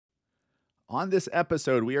On this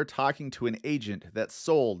episode, we are talking to an agent that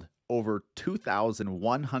sold over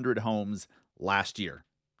 2,100 homes last year.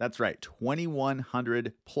 That's right,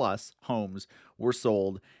 2,100 plus homes were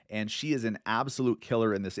sold, and she is an absolute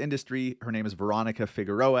killer in this industry. Her name is Veronica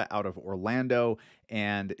Figueroa out of Orlando,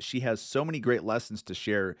 and she has so many great lessons to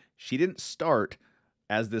share. She didn't start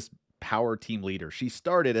as this power team leader. She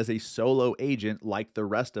started as a solo agent like the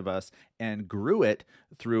rest of us and grew it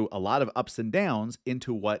through a lot of ups and downs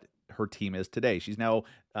into what her team is today. She's now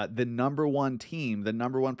the number one team, the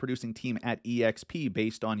number one producing team at EXP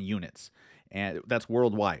based on units, and that's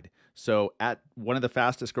worldwide. So at one of the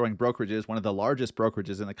fastest growing brokerages, one of the largest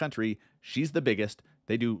brokerages in the country, she's the biggest.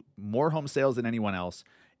 They do more home sales than anyone else,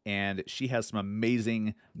 and she has some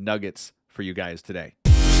amazing nuggets for you guys today.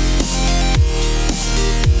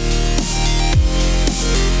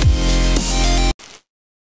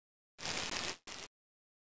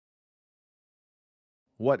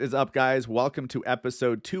 What is up, guys? Welcome to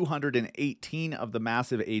episode 218 of the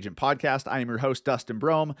Massive Agent Podcast. I am your host, Dustin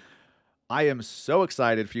Brohm. I am so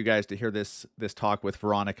excited for you guys to hear this talk with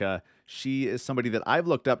Veronica. She is somebody that I've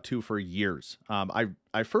looked up to for years. I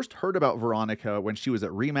first heard about Veronica when she was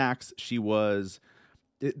at Remax.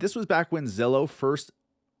 This was back when Zillow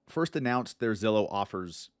first announced their Zillow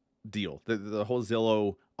Offers deal, the whole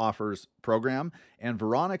Zillow Offers program, and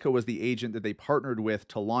Veronica was the agent that they partnered with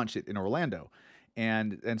to launch it in Orlando.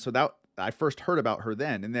 And so that I first heard about her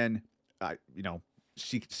then, and then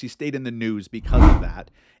she stayed in the news because of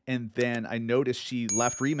that. And then I noticed she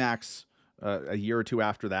left Remax a year or two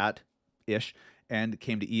after that ish and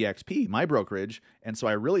came to EXP, my brokerage. And so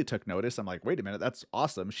I really took notice. I'm like, wait a minute, that's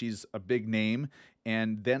awesome. She's a big name.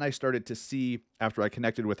 And then I started to see, after I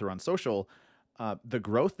connected with her on social, the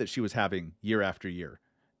growth that she was having year after year.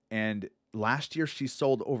 And last year she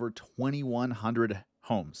sold over 2,100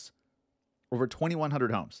 homes. Over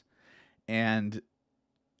 2,100 homes. And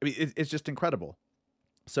I mean, it's just incredible.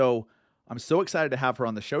 So I'm so excited to have her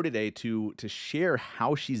on the show today to share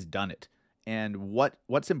how she's done it and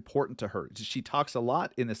what's important to her. She talks a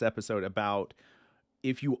lot in this episode about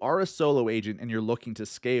if you are a solo agent and you're looking to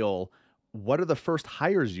scale, what are the first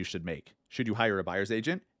hires you should make? Should you hire a buyer's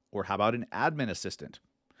agent, or how about an admin assistant?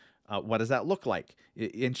 What does that look like?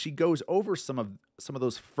 And she goes over some of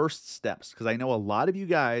those first steps, because I know a lot of you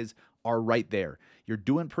guys are right there. You're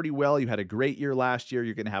doing pretty well. You had a great year last year.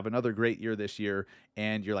 You're going to have another great year this year.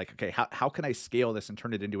 And you're like, okay, how can I scale this and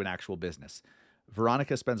turn it into an actual business?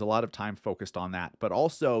 Veronica spends a lot of time focused on that, but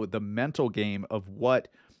also the mental game of what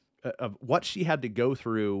she had to go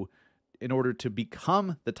through in order to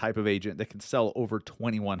become the type of agent that can sell over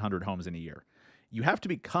 2,100 homes in a year. You have to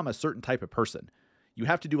become a certain type of person. You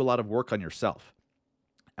have to do a lot of work on yourself.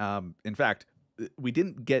 In fact, we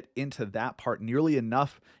didn't get into that part nearly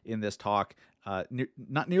enough in this talk,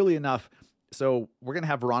 not nearly enough. So we're going to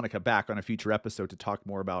have Veronica back on a future episode to talk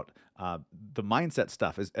more about the mindset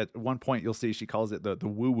stuff. At one point, you'll see she calls it the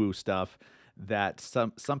woo-woo stuff that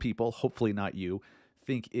some people, hopefully not you,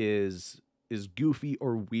 think is goofy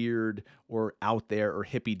or weird or out there or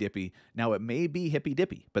hippy-dippy. Now, it may be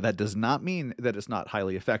hippy-dippy, but that does not mean that it's not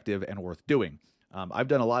highly effective and worth doing. I've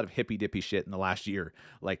done a lot of hippy-dippy shit in the last year,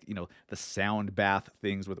 like, the sound bath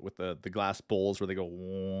things with the glass bowls where they go,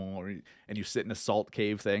 and you sit in a salt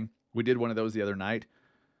cave thing. We did one of those the other night.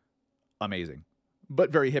 Amazing,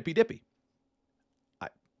 but very hippy-dippy.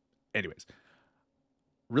 Anyways,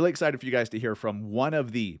 really excited for you guys to hear from one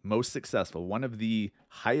of the most successful, one of the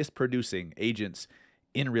highest producing agents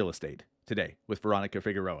in real estate today with Veronica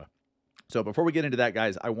Figueroa. So before we get into that,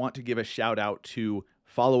 guys, I want to give a shout out to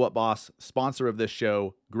Follow Up Boss, sponsor of this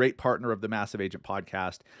show, great partner of the Massive Agent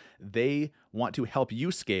Podcast. They want to help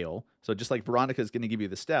you scale. So just like Veronica is going to give you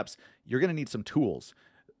the steps, you're going to need some tools,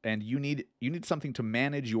 and you need something to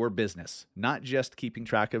manage your business, not just keeping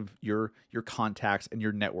track of your contacts and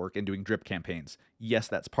your network and doing drip campaigns. Yes,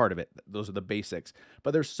 that's part of it. Those are the basics.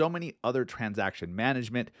 But there's so many other transaction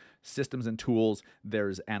management systems and tools.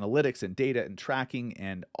 There's analytics and data and tracking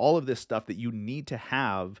and all of this stuff that you need to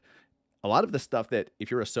have. A lot of the stuff that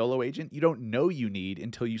if you're a solo agent, you don't know you need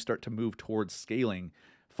until you start to move towards scaling.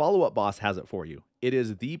 Follow Up Boss has it for you. It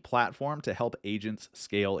is the platform to help agents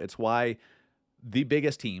scale. It's why the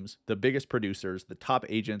biggest teams, the biggest producers, the top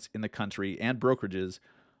agents in the country and brokerages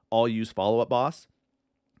all use Follow Up Boss.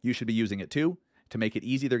 You should be using it too. To make it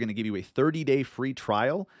easy, they're going to give you a 30-day free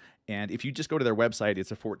trial. And if you just go to their website,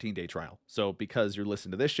 it's a 14-day trial. So because you're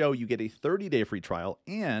listening to this show, you get a 30-day free trial,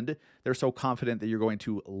 and they're so confident that you're going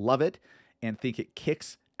to love it and think it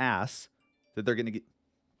kicks ass that they're going to get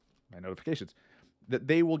my notifications, that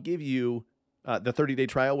they will give you the 30-day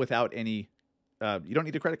trial without any, you don't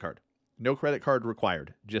need a credit card. No credit card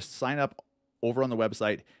required. Just sign up over on the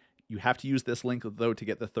website. You have to use this link, though, to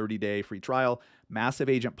get the 30-day free trial.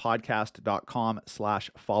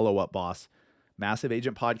 MassiveAgentPodcast.com/followupboss.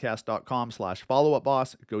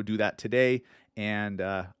 MassiveAgentPodcast.com/followupboss. Go do that today. And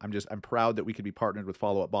I'm proud that we could be partnered with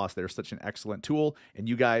Follow Up Boss. They're such an excellent tool. And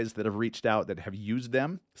you guys that have reached out, that have used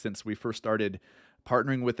them since we first started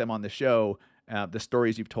partnering with them on the show, the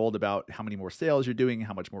stories you've told about how many more sales you're doing,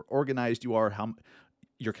 how much more organized you are, how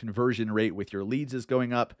your conversion rate with your leads is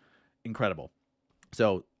going up. Incredible.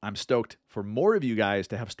 So I'm stoked for more of you guys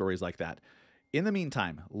to have stories like that. In the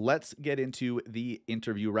meantime, let's get into the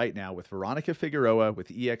interview right now with Veronica Figueroa with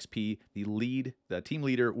EXP, the team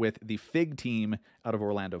leader with the Fig team out of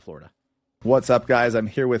Orlando, Florida. What's up, guys? I'm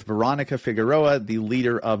here with Veronica Figueroa, the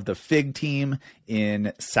leader of the Fig team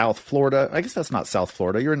in South Florida. I guess that's not South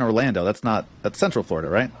Florida. You're in Orlando. That's Central Florida,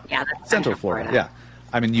 right? Yeah, that's Central Florida. Yeah.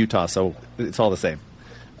 I'm in Utah, so it's all the same.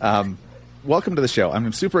 Welcome to the show.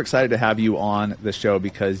 I'm super excited to have you on the show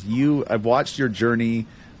because I've watched your journey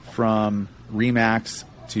from Remax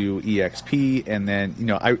to EXP, and then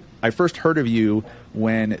I first heard of you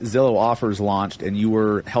when Zillow Offers launched, and you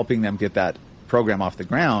were helping them get that program off the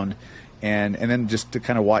ground, and then just to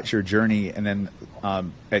kind of watch your journey, and then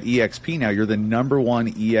at EXP now you're the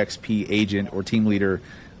 #1 EXP agent or team leader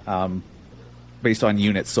based on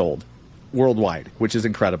units sold worldwide, which is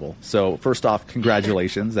incredible. So first off,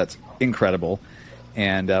 congratulations. That's incredible,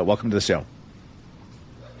 and welcome to the show.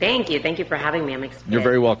 Thank you. Thank you for having me. I'm excited. You're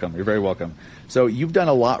very welcome. You're very welcome. So you've done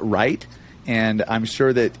a lot right, and I'm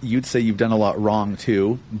sure that you'd say you've done a lot wrong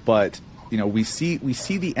too. But we see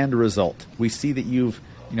the end result. We see that you've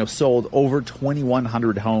sold over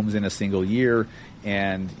 2,100 homes in a single year,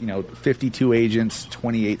 and 52 agents,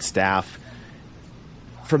 28 staff.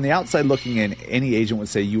 From the outside looking in, any agent would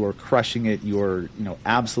say you are crushing it. You are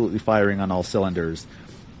absolutely firing on all cylinders.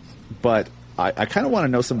 But I kind of want to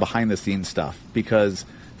know some behind the scenes stuff, because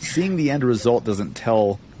seeing the end result doesn't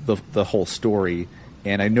tell the whole story.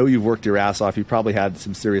 And I know you've worked your ass off. You probably had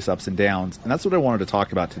some serious ups and downs. And that's what I wanted to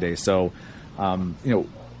talk about today. So, I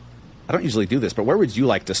don't usually do this, but where would you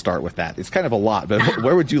like to start with that? It's kind of a lot, but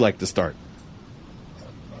where would you like to start?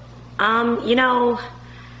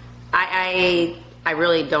 I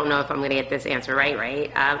really don't know if I'm going to get this answer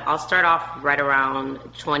right? I'll start off right around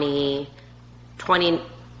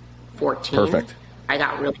 2014. Perfect. I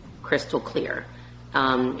got really crystal clear.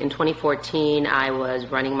 In 2014, I was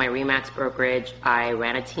running my Remax brokerage. I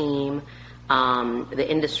ran a team. The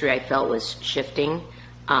industry I felt was shifting,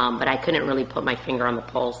 but I couldn't really put my finger on the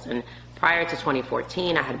pulse. And prior to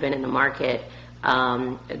 2014, I had been in the market,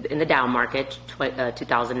 in the down market,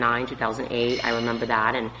 2009, 2008. I remember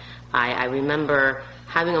that. And I remember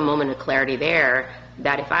having a moment of clarity there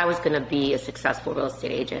that if I was going to be a successful real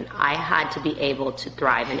estate agent, I had to be able to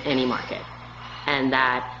thrive in any market. And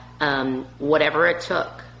that whatever it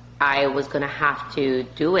took, I was going to have to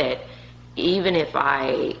do it, even if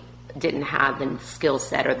I didn't have the skill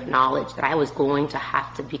set or the knowledge, that I was going to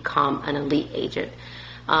have to become an elite agent.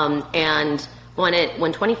 And when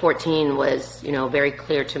 2014 was, very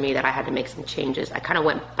clear to me that I had to make some changes, I kind of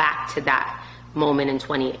went back to that moment in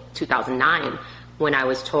 2009 when I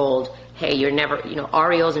was told, hey, you're never,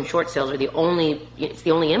 REOs and short sales are it's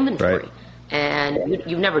the only inventory, right, and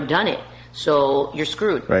you've never done it, so you're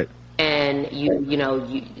screwed. Right. And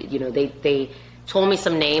they told me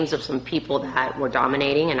some names of some people that were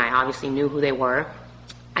dominating, and I obviously knew who they were.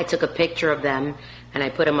 I took a picture of them and I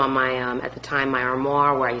put them on my, at the time, my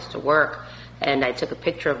armoire where I used to work, and I took a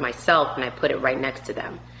picture of myself and I put it right next to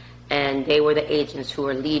them. And they were the agents who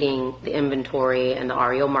were leading the inventory and the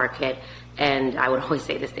REO market. And I would always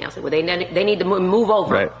say this thing. I said, well, they need to move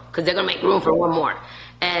over, because they're going to make room for one more.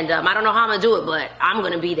 And I don't know how I'm going to do it, but I'm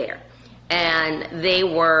going to be there. And they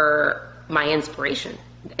were my inspiration.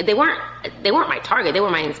 They weren't my target. They were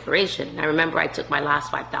my inspiration. I remember I took my last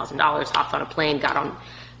 $5,000, hopped on a plane, got on,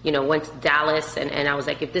 went to Dallas, and I was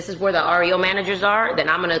like, if this is where the REO managers are, then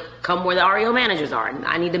I'm going to come where the REO managers are. And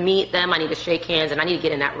I need to meet them. I need to shake hands, and I need to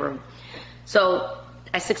get in that room. So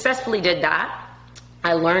I successfully did that.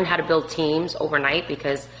 I learned how to build teams overnight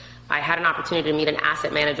because I had an opportunity to meet an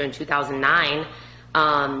asset manager in 2009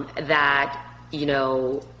 that,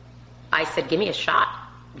 I said, give me a shot,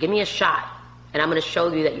 and I'm going to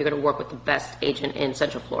show you that you're going to work with the best agent in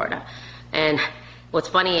Central Florida. And what's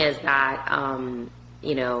funny is that,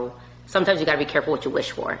 sometimes you got to be careful what you wish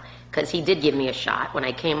for, because he did give me a shot. When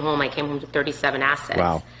I came home to 37 assets.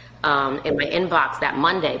 Wow. In my inbox that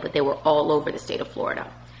Monday, but they were all over the state of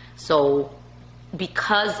Florida. So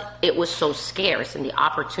because it was so scarce and the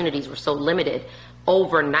opportunities were so limited,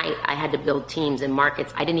 overnight I had to build teams in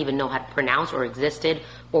markets I didn't even know how to pronounce or existed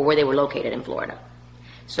or where they were located in Florida.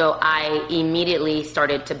 So I immediately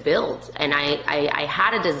started to build, and I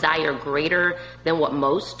had a desire greater than what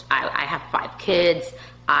most. I have 5 kids.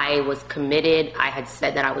 I was committed. I had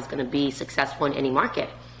said that I was going to be successful in any market.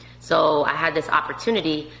 So I had this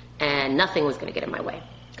opportunity, and nothing was going to get in my way,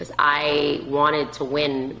 because I wanted to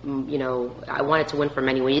win. I wanted to win for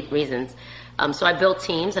many reasons. So I built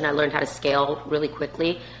teams, and I learned how to scale really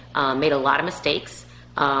quickly. Made a lot of mistakes.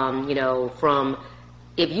 From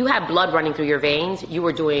if you had blood running through your veins, you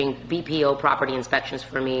were doing BPO property inspections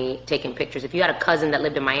for me, taking pictures. If you had a cousin that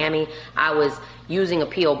lived in Miami, I was using a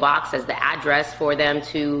PO box as the address for them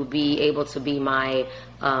to be able to be my,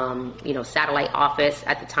 satellite office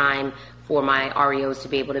at the time for my REOs to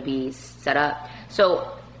be able to be set up.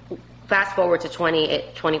 So fast forward to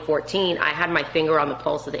 2014, I had my finger on the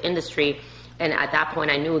pulse of the industry. And at that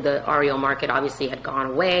point, I knew the REO market obviously had gone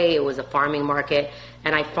away. It was a farming market,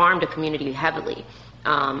 and I farmed a community heavily.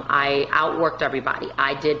 I outworked everybody.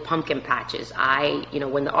 I did pumpkin patches.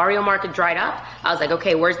 When the REO market dried up, I was like,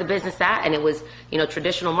 okay, where's the business at? And it was,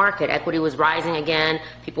 traditional market. Equity was rising again.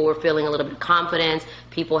 People were feeling a little bit of confidence.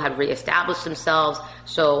 People had reestablished themselves.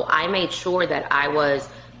 So I made sure that I was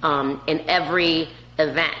in every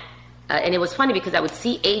event. And it was funny because I would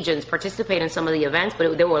see agents participate in some of the events,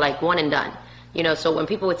 but they were like one and done. So when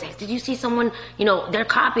people would say, did you see someone, they're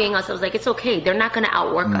copying us, I was like, it's okay. They're not going to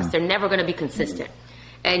outwork us. They're never going to be consistent.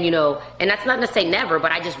 And, and that's not to say never,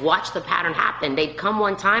 but I just watched the pattern happen. They'd come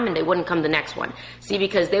one time and they wouldn't come the next one. See,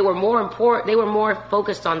 because they were more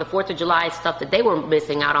focused on the 4th of July stuff that they were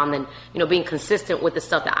missing out on than, being consistent with the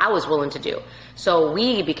stuff that I was willing to do. So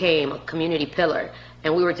we became a community pillar,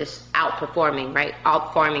 and we were just outperforming, right?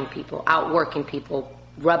 Out farming people, outworking people,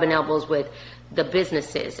 rubbing elbows with the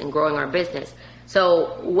businesses and growing our business.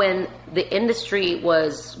 So when the industry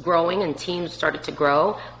was growing and teams started to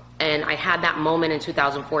grow, and I had that moment in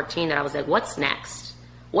 2014 that I was like, what's next?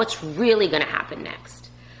 What's really going to happen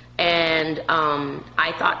next? And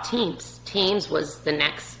I thought teams was the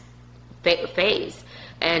next phase.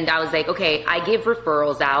 And I was like, okay, I give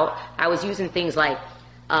referrals out. I was using things like,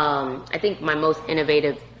 I think my most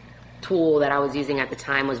innovative tool that I was using at the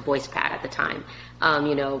time was VoicePad at the time.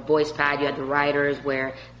 VoicePad, you had the writers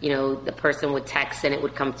where, the person would text and it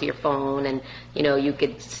would come to your phone, and, you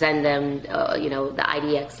could send them, the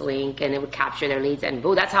IDX link, and it would capture their leads, and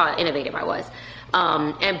boo, that's how innovative I was.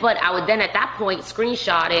 But I would then at that point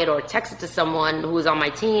screenshot it or text it to someone who was on my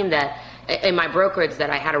team that, in my brokerage, that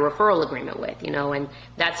I had a referral agreement with, and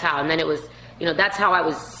that's how, and then it was, that's how I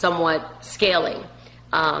was somewhat scaling.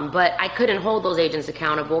 But I couldn't hold those agents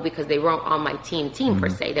accountable because they weren't on my team per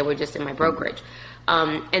se. They were just in my brokerage.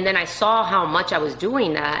 And then I saw how much I was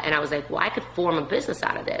doing that, and I was like, well, I could form a business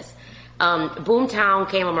out of this. Boomtown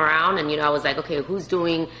came around, and, I was like, okay, who's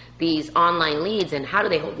doing these online leads, and how do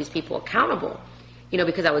they hold these people accountable?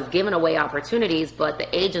 Because I was giving away opportunities, but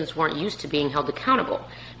the agents weren't used to being held accountable.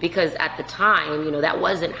 Because at the time, that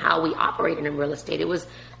wasn't how we operated in real estate. It was,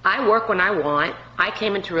 I work when I want. I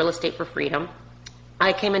came into real estate for freedom.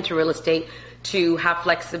 I came into real estate to have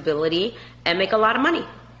flexibility and make a lot of money.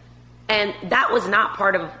 And that was not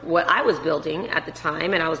part of what I was building at the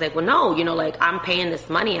time. And I was like, well, no, I'm paying this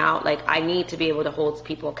money out. I need to be able to hold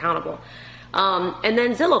people accountable. And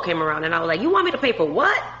then Zillow came around, and I was like, you want me to pay for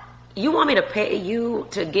what? You want me to pay you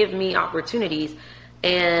to give me opportunities?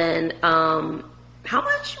 And how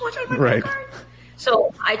much? You want to charge my credit card?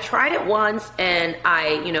 So I tried it once, and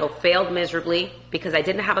I, failed miserably because I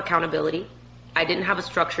didn't have accountability. I didn't have a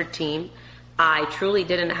structured team. I truly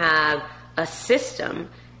didn't have a system,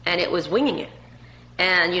 and it was winging it.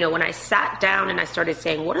 And, when I sat down and I started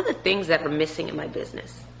saying, what are the things that are missing in my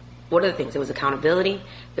business? What are the things? It was accountability.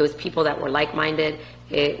 It was people that were like-minded.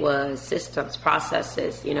 It was systems,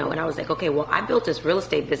 processes, and I was like, okay, well, I built this real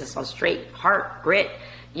estate business on straight heart, grit,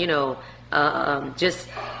 just,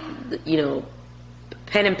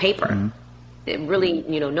 pen and paper. It really,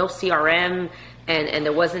 no CRM. And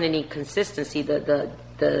there wasn't any consistency. The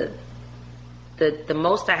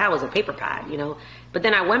most I had was a paper pad, But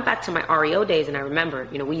then I went back to my REO days, and I remember,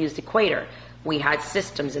 we used Equator. We had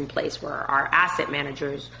systems in place where our asset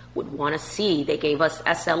managers would want to see. They gave us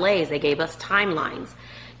SLAs. They gave us timelines.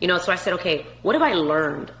 So I said, okay, what have I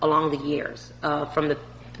learned along the years from the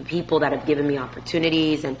people that have given me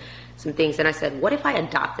opportunities and some things? And I said, what if I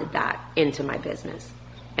adopted that into my business?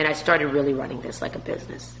 And I started really running this like a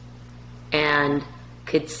business. And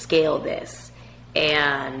could scale this,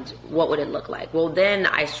 and what would it look like? Well, then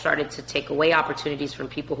I started to take away opportunities from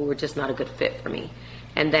people who were just not a good fit for me.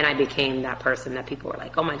 And then I became that person that people were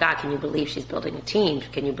like, oh my God, can you believe she's building a team?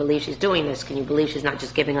 Can you believe she's doing this? Can you believe she's not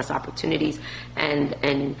just giving us opportunities and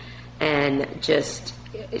just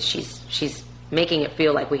she's making it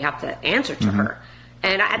feel like we have to answer to her.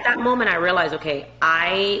 And at that moment, I realized, okay,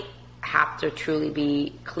 I have to truly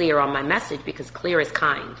be clear on my message, because clear is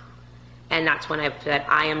kind. And that's when I said,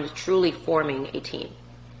 I am truly forming a team.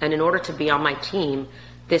 And in order to be on my team,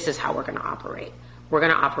 this is how we're going to operate. We're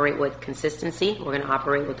going to operate with consistency. We're going to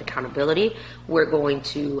operate with accountability. We're going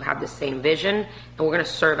to have the same vision, and we're going to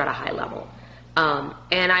serve at a high level.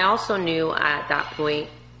 And I also knew at that point,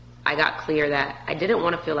 I got clear that I didn't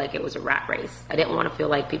want to feel like it was a rat race. I didn't want to feel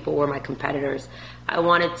like people were my competitors. I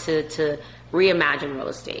wanted to reimagine real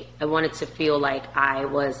estate. I wanted to feel like I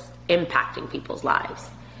was impacting people's lives.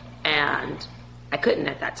 And I couldn't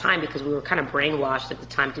at that time, because we were kind of brainwashed at the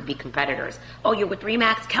time to be competitors. Oh, you're with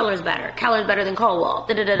RE/MAX, Keller's better. Keller's better than Caldwell.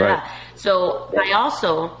 Right. So I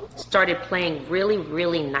also started playing really,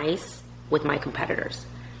 really nice with my competitors.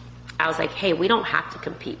 I was like, hey, we don't have to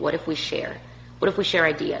compete. What if we share? What if we share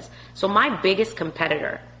ideas? So my biggest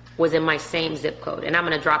competitor was in my same zip code. And I'm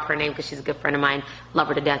going to drop her name because she's a good friend of mine. Love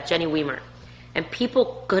her to death, Jenny Weimer. And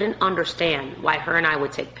people couldn't understand why her and I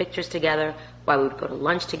would take pictures together, why we would go to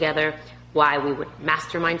lunch together, why we would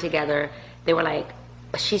mastermind together. They were like,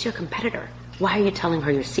 but she's your competitor. Why are you telling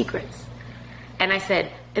her your secrets? And I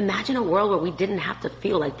said, imagine a world where we didn't have to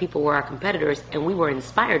feel like people were our competitors, and we were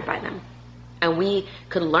inspired by them. And we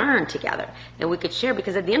could learn together, and we could share,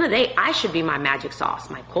 because at the end of the day, I should be my magic sauce,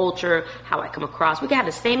 my culture, how I come across. We can have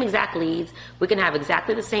the same exact leads. We can have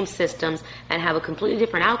exactly the same systems and have a completely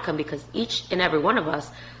different outcome, because each and every one of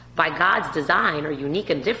us, by God's design, are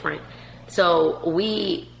unique and different. So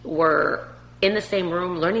we were in the same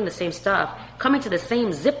room, learning the same stuff, coming to the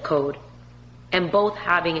same zip code, and both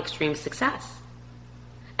having extreme success.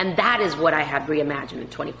 And that is what I had reimagined in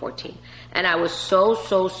 2014. And I was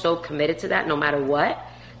so committed to that, no matter what,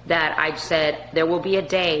 that I said there will be a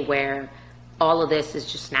day where all of this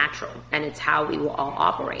is just natural, and it's how we will all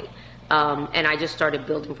operate. And I just started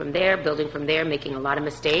building from there, making a lot of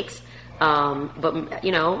mistakes. But,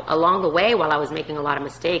 you know, along the way, while I was making a lot of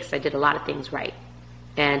mistakes, I did a lot of things right.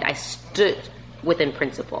 And I stood within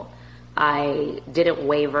principle. I didn't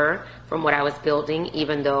waver from what I was building,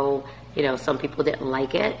 even though, you know, some people didn't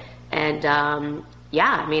like it. And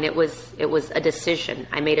yeah, I mean, it was a decision.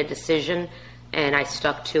 I made a decision, and I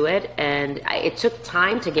stuck to it. And it took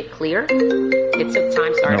time to get clear. It took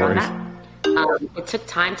time. Sorry about that. It took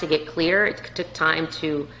time to get clear. It took time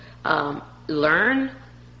to learn.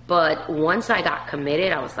 But once I got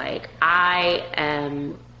committed, I was like,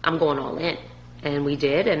 I'm going all in. And we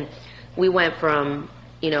did. And we went from,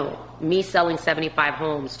 you know, me selling 75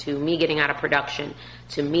 homes to me getting out of production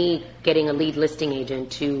to me getting a lead listing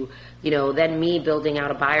agent to, you know, then me building out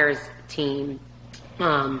a buyer's team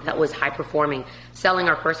that was high performing, selling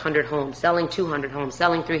our first 100 homes, selling 200 homes,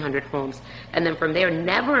 selling 300 homes. And then from there,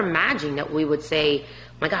 never imagining that we would say, oh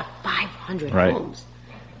my God, 500 homes.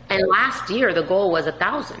 And last year, the goal was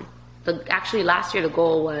 1,000. Actually, last year, the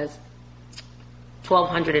goal was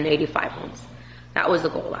 1,285 homes. That was the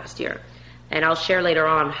goal last year. And I'll share later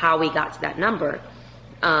on how we got to that number,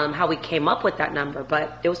 how we came up with that number.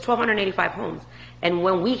 But it was 1,285 homes. And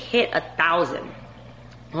when we hit 1,000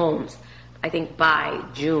 homes, I think by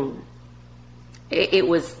June, it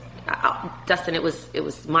was, Dustin, it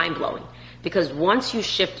was mind-blowing. Because once you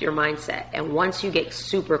shift your mindset and once you get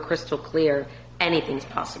super crystal clear, anything's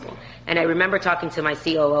possible. And I remember talking to my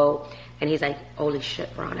COO, and he's like, holy shit,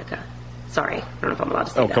 Veronica. Sorry, I don't know if I'm allowed to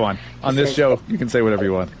say that. Oh, come on. On this show, you can say whatever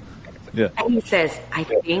you want. Yeah. And he says, I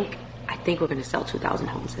think we're going to sell 2,000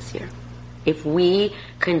 homes this year. If we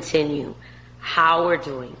continue how we're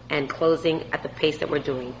doing and closing at the pace that we're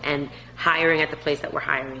doing and hiring at the place that we're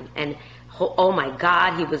hiring. And oh my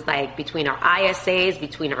God, he was like, between our ISAs,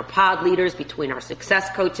 between our pod leaders, between our success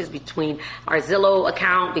coaches, between our Zillow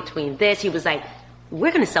account, between this, he was like,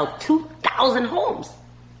 we're going to sell 2,000 homes.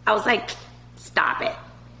 I was like, stop it.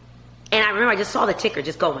 And I remember I just saw the ticker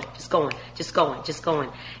just going.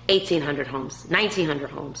 1,800 homes, 1,900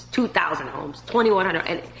 homes, 2,000 homes, 2,100.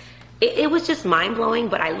 And it was just mind-blowing.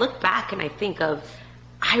 But I look back and I think of,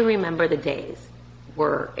 I remember the days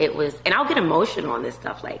where it was, and I'll get emotional on this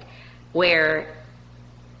stuff, like where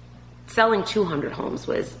selling 200 homes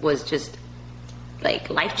was just like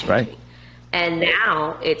life-changing. Right. And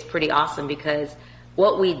now it's pretty awesome because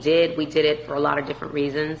what we did it for a lot of different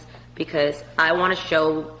reasons, because I want to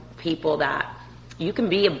show people that you can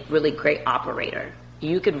be a really great operator.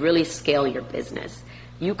 You could really scale your business.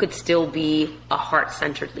 You could still be a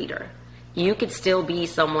heart-centered leader. You could still be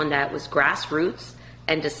someone that was grassroots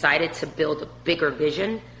and decided to build a bigger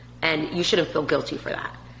vision, and you shouldn't feel guilty for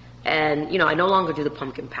that. And, you know, I no longer do the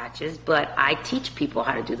pumpkin patches, but I teach people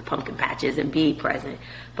how to do the pumpkin patches and be present.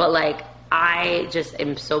 But, like, I just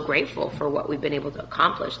am so grateful for what we've been able to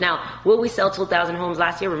accomplish. Now, will we sell 2,000 homes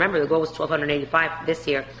last year? Remember, the goal was 1,285 this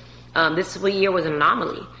year. This year was an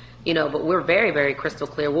anomaly, but we're very, very crystal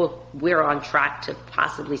clear. We're on track to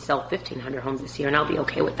possibly sell 1,500 homes this year, and I'll be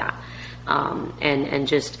okay with that. And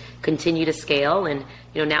just continue to scale. And,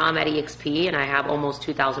 now I'm at EXP and I have almost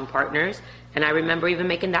 2,000 partners. And I remember even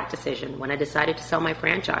making that decision when I decided to sell my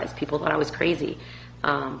franchise. People thought I was crazy.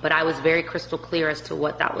 But I was very crystal clear as to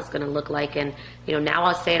what that was going to look like. And, now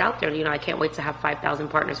I'll say it out there, I can't wait to have 5,000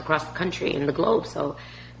 partners across the country and the globe. So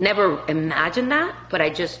never imagined that, but I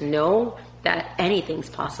just know that anything's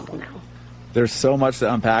possible now. There's so much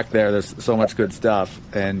to unpack there. There's so much good stuff.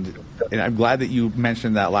 And I'm glad that you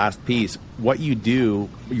mentioned that last piece. What you do,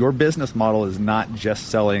 your business model is not just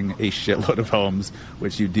selling a shitload of homes,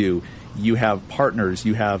 which you do. You have partners,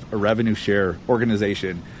 you have a revenue share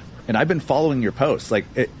organization. And I've been following your posts.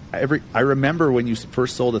 I remember when you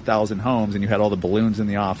first sold 1,000 homes and you had all the balloons in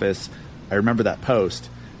the office. I remember that post.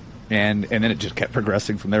 And then it just kept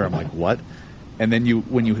progressing from there. I'm like, what? And then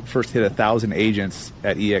when you first hit 1,000 agents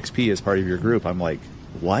at EXP as part of your group, I'm like,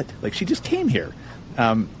 what? Like, she just came here.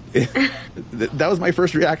 That was my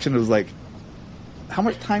first reaction. It was like, how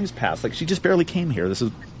much time's passed? Like, she just barely came here. This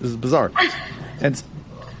is bizarre. And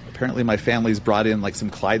apparently my family's brought in like some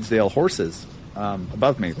Clydesdale horses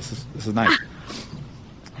above me. This is nice.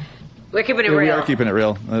 We're keeping it real. We are keeping it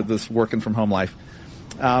real. This working from home life.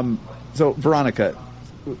 So Veronica,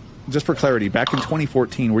 just for clarity, back in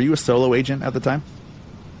 2014, were you a solo agent at the time?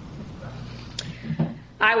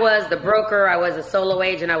 I was the broker. I was a solo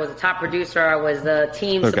agent. I was a top producer. I was the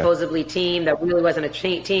team, supposedly team that really wasn't a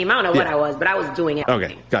team. I don't know what I was, but I was doing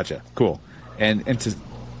everything. Okay, gotcha. Cool. And to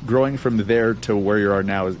growing from there to where you are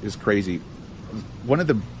now is crazy. One of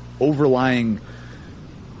the overlying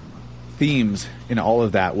themes in all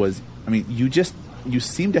of that was, you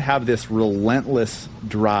seem to have this relentless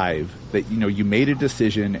drive that, you made a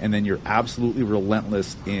decision and then you're absolutely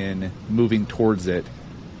relentless in moving towards it.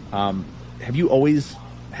 Have you always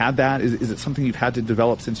had that? Is it something you've had to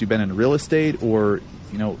develop since you've been in real estate, or,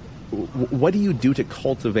 what do you do to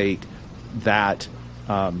cultivate that,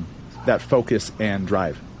 that focus and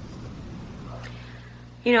drive?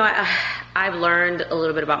 I've learned a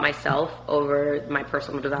little bit about myself over my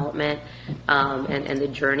personal development and the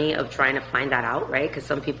journey of trying to find that out, right? Because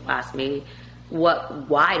some people ask me,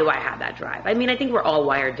 why do I have that drive? I think we're all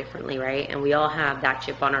wired differently, right? And we all have that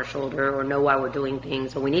chip on our shoulder or know why we're doing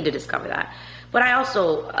things, or we need to discover that. But I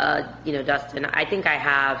also, Dustin, I think I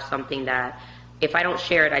have something that if I don't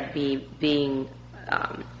share it, I'd be being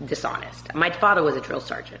dishonest. My father was a drill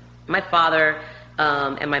sergeant. My father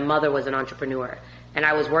and my mother was an entrepreneur. And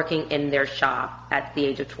I was working in their shop at the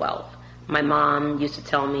age of 12. My mom used to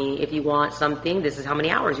tell me, if you want something, this is how many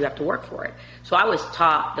hours you have to work for it. So I was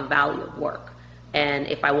taught the value of work. And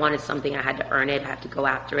if I wanted something, I had to earn it, I had to go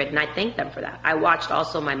after it. And I thank them for that. I watched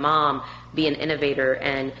also my mom be an innovator.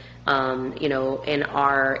 And, in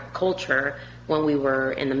our culture, when we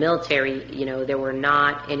were in the military, there were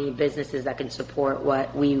not any businesses that could support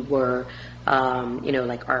what we were,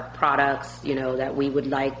 like our products, that we would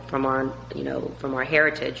like from our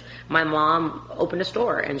heritage. My mom opened a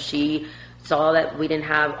store and she saw that we didn't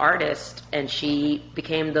have artists, and she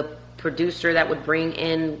became the producer that would bring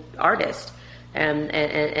in artists.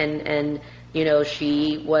 And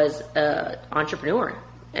she was an entrepreneur,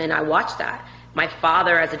 and I watched that. My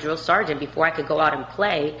father, as a drill sergeant, before I could go out and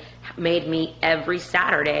play, made me every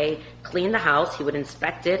Saturday clean the house. He would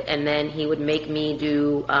inspect it, and then he would make me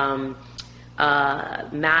do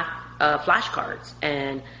math flashcards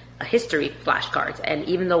and history flashcards. And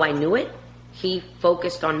even though I knew it, he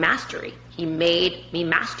focused on mastery. He made me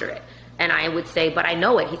master it. And I would say, but I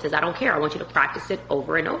know it. He says, I don't care. I want you to practice it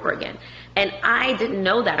over and over again. And I didn't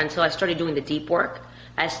know that until I started doing the deep work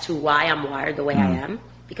as to why I'm wired the way I am.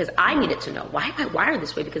 Because I needed to know, why am I wired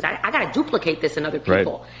this way? Because I got to duplicate this in other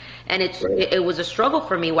people. Right. And it was a struggle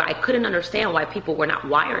for me where I couldn't understand why people were not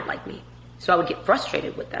wired like me. So I would get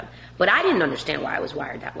frustrated with them. But I didn't understand why I was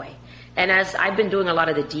wired that way. And as I've been doing a lot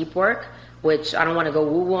of the deep work, which I don't want to go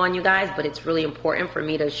woo-woo on you guys, but it's really important for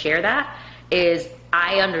me to share that, is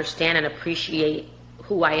I understand and appreciate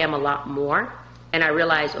who I am a lot more. And I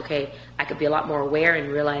realize, okay, I could be a lot more aware and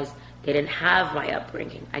realize they didn't have my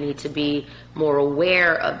upbringing. I need to be more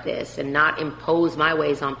aware of this and not impose my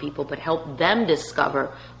ways on people, but help them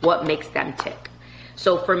discover what makes them tick.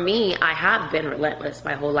 So for me, I have been relentless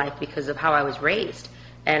my whole life because of how I was raised.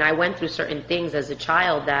 And I went through certain things as a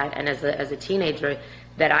child and as a teenager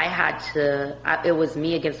that I had to, it was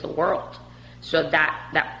me against the world. So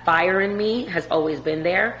that fire in me has always been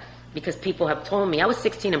there. because people have told me, I was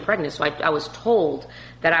 16 and pregnant, so I was told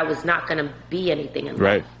that I was not going to be anything in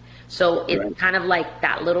life. So it's kind of like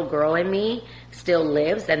that little girl in me still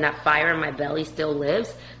lives, and that fire in my belly still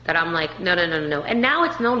lives, that I'm like, no. And now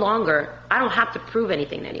it's no longer, I don't have to prove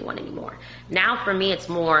anything to anyone anymore. Now for me, it's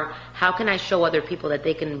more, how can I show other people that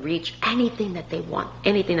they can reach anything that they want,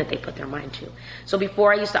 anything that they put their mind to? So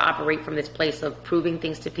before I used to operate from this place of proving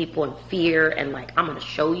things to people and fear and like, I'm going to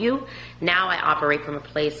show you. Now I operate from a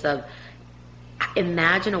place of,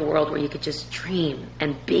 imagine a world where you could just dream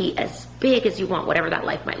and be as big as you want, whatever that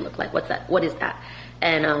life might look like. What's that? What is that?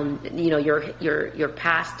 And your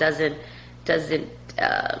past doesn't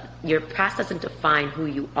define who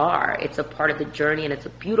you are. It's a part of the journey, and it's a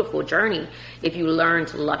beautiful journey if you learn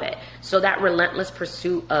to love it. So that relentless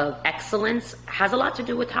pursuit of excellence has a lot to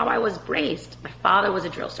do with how I was raised. My father was a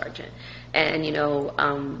drill sergeant, and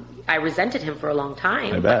I resented him for a long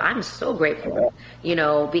time, but I'm so grateful,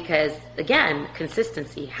 because again,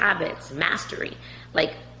 consistency, habits, mastery.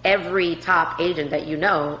 Like every top agent that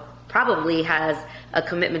probably has a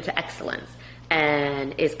commitment to excellence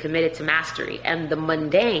and is committed to mastery. And the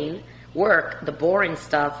mundane work, the boring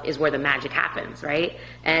stuff, is where the magic happens, right?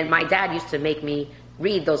 And my dad used to make me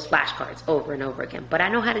read those flashcards over and over again. But I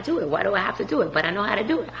know how to do it. Why do I have to do it? But I know how to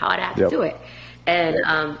do it. How do I have to do it? And,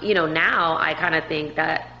 now I kind of think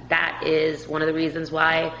that is one of the reasons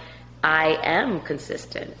why I am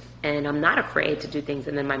consistent. And I'm not afraid to do things.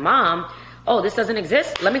 And then my mom, this doesn't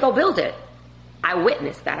exist. Let me go build it. I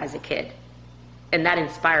witnessed that as a kid. And that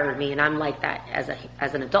inspired me, and I'm like that as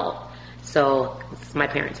an adult. So it's my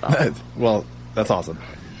parents' fault. Well, that's awesome.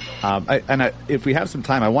 If we have some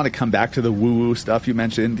time, I want to come back to the woo-woo stuff you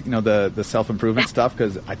mentioned, the self-improvement stuff,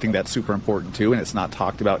 because I think that's super important too, and it's not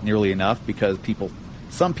talked about nearly enough because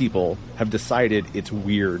some people have decided it's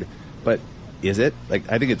weird. But is it?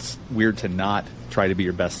 Like, I think it's weird to not try to be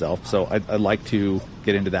your best self. So I'd like to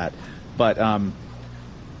get into that. But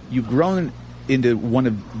you've grown into one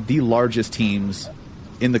of the largest teams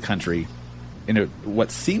in the country in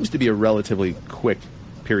what seems to be a relatively quick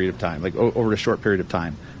period of time, like over a short period of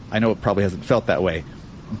time. I know it probably hasn't felt that way,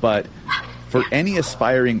 but for any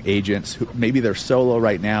aspiring agents who maybe they're solo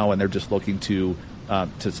right now and they're just looking to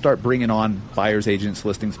start bringing on buyers agents,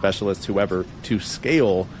 listing specialists, whoever, to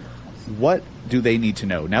scale, what do they need to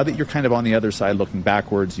know? Now that you're kind of on the other side looking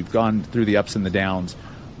backwards, you've gone through the ups and the downs,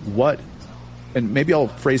 and maybe I'll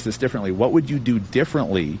phrase this differently. What would you do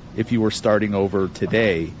differently if you were starting over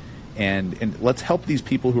today? And let's help these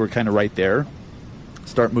people who are kind of right there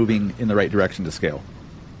start moving in the right direction to scale.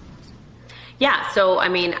 Yeah, so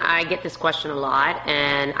I get this question a lot,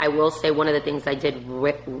 and I will say one of the things I did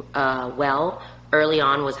well early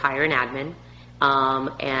on was hire an admin,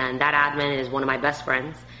 and that admin is one of my best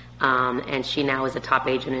friends, and she now is a top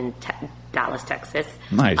agent in Dallas, Texas.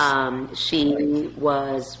 Nice. She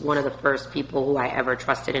was one of the first people who I ever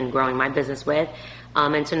trusted in growing my business with.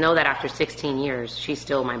 And to know that after 16 years, she's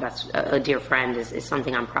still my best, a dear friend is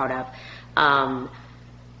something I'm proud of.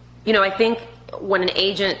 I think when an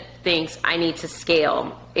agent thinks I need to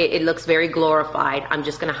scale, it looks very glorified. I'm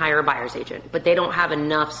just going to hire a buyer's agent, but they don't have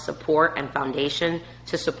enough support and foundation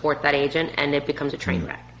to support that agent, and it becomes a train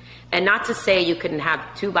wreck. And not to say you couldn't have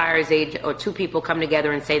two buyer's agent or two people come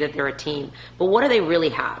together and say that they're a team, but what do they really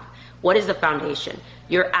have? What is the foundation?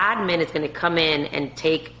 Your admin is going to come in and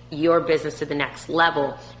take your business to the next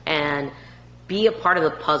level and be a part of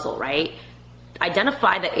the puzzle, right?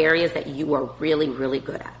 Identify the areas that you are really, really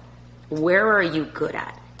good at. Where are you good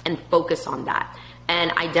at? And focus on that.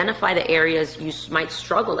 And identify the areas you might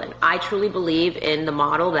struggle in. I truly believe in the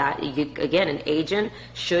model that, again, an agent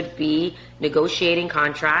should be negotiating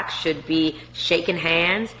contracts, should be shaking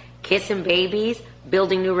hands, kissing babies,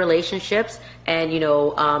 building new relationships. And,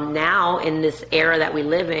 now in this era that we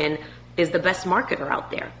live in, is the best marketer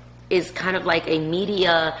out there, is kind of like a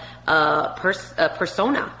media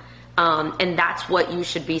persona. And that's what you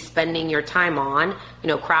should be spending your time on,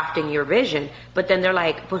 crafting your vision. But then they're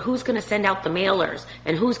like, but who's going to send out the mailers?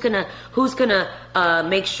 And who's going to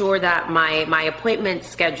make sure that my appointment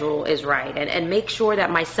schedule is right? And make sure that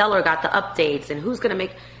my seller got the updates? And who's going to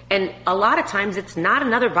and a lot of times it's not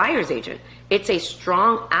another buyer's agent. It's a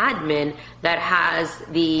strong admin that has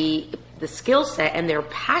the skill set, and they're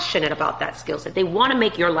passionate about that skill set. They want to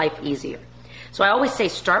make your life easier. So I always say,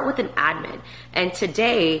 start with an admin. And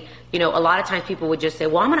today, a lot of times people would just say,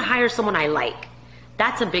 well, I'm going to hire someone I like.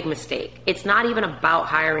 That's a big mistake. It's not even about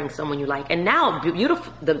hiring someone you like. And now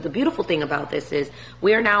the beautiful thing about this is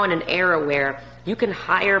we are now in an era where you can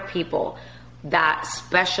hire people that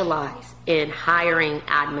specialize in hiring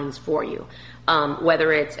admins for you.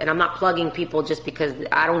 Whether it's, and I'm not plugging people just because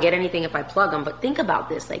I don't get anything if I plug them, but think about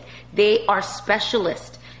this, like they are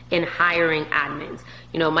specialists in hiring admins.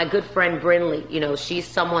 You know, my good friend Brinley, you know, she's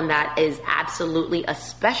someone that is absolutely a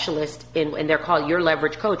specialist in, and they're called your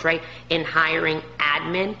leverage coach, right? In hiring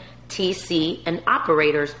admin, TC, and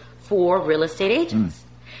operators for real estate agents.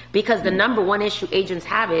 Because the number one issue agents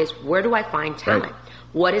have is, where do I find talent? Right.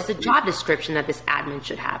 What is the job description that this admin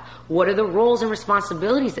should have? What are the roles and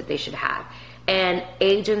responsibilities that they should have? And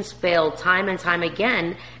agents fail time and time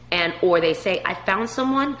again, or they say, I found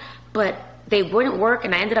someone, but they wouldn't work,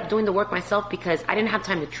 and I ended up doing the work myself because I didn't have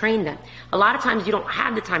time to train them. A lot of times you don't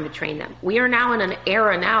have the time to train them. We are now in an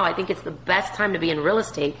era now, I think it's the best time to be in real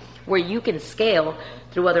estate, where you can scale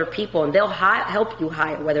through other people, and they'll help you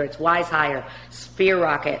hire, whether it's Wise Hire, Sphere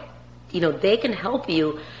Rocket. You know, they can help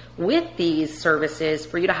you with these services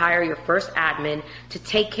for you to hire your first admin to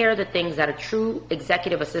take care of the things that a true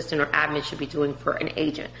executive assistant or admin should be doing for an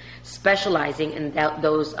agent, specializing in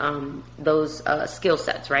those skill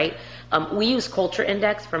sets, right? We use Culture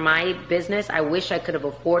Index for my business. I wish I could have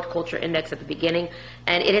afforded Culture Index at the beginning,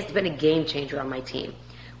 and it has been a game changer on my team.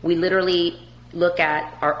 We literally look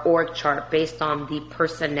at our org chart based on the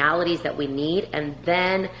personalities that we need, and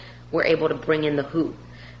then we're able to bring in the who.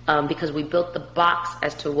 Because we built the box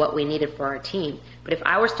as to what we needed for our team. But if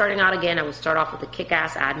I were starting out again, I would start off with a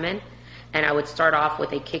kick-ass admin, and I would start off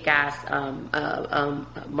with a kick-ass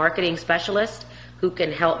marketing specialist who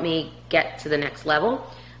can help me get to the next level.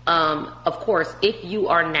 Of course, if you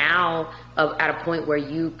are now at a point where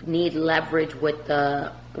you need leverage with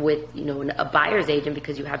a buyer's agent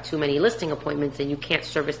because you have too many listing appointments and you can't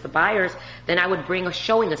service the buyers, then I would bring a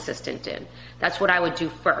showing assistant in. That's what I would do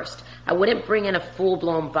first. I wouldn't bring in a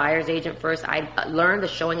full-blown buyer's agent first. I'd learn the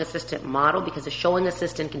showing assistant model, because the showing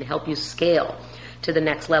assistant can help you scale to the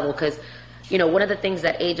next level. Because, you know, one of the things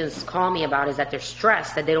that agents call me about is that they're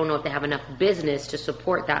stressed, that they don't know if they have enough business to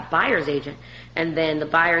support that buyer's agent. And then the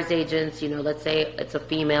buyer's agents, you know, let's say it's a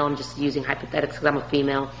female, I'm just using hypothetics because I'm a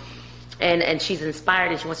female, and she's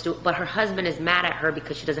inspired and she wants to do it, but her husband is mad at her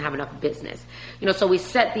because she doesn't have enough business. You know, so we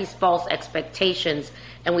set these false expectations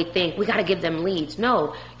and we think we got to give them leads.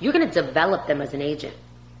 No, you're going to develop them as an agent.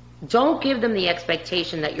 Don't give them the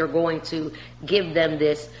expectation that you're going to give them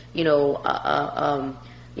this,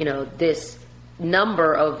 this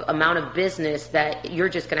number of amount of business that you're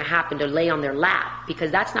just going to happen to lay on their lap,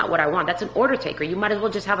 because that's not what I want. That's an order taker. You might as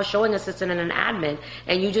well just have a showing assistant and an admin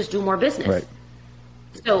and you just do more business. Right.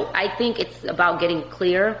 So I think it's about getting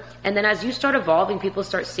clear. And then as you start evolving, people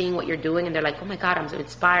start seeing what you're doing and they're like, oh my God, I'm so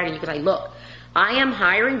inspired. And you can like, look, I am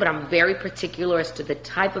hiring, but I'm very particular as to the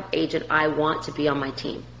type of agent I want to be on my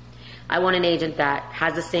team. I want an agent that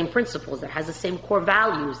has the same principles, that has the same core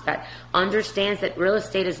values, that understands that real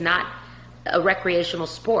estate is not a recreational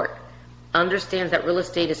sport, understands that real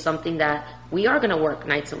estate is something that we are going to work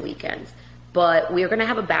nights and weekends, but we are going to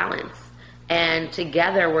have a balance. And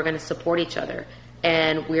together we're going to support each other.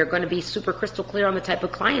 And we're going to be super crystal clear on the type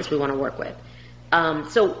of clients we want to work with.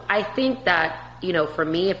 So I think that, you know, for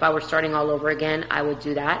me, if I were starting all over again, I would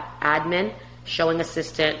do that. Admin, showing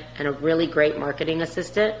assistant, and a really great marketing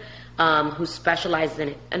assistant who specializes in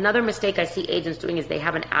it. Another mistake I see agents doing is they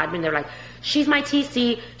have an admin. They're like, she's my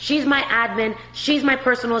TC, she's my admin, she's my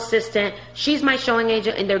personal assistant, she's my showing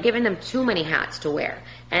agent. And they're giving them too many hats to wear.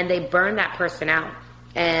 And they burn that person out.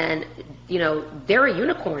 And, you know, they're a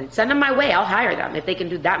unicorn. Send them my way. I'll hire them if they can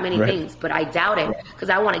do that many things. But I doubt it, because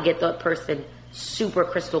I want to get the person super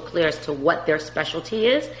crystal clear as to what their specialty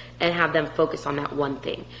is and have them focus on that one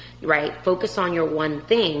thing, right? Focus on your one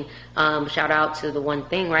thing. Shout out to The One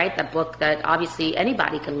Thing, right? That book that obviously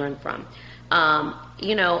anybody can learn from.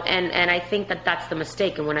 You know, and I think that that's the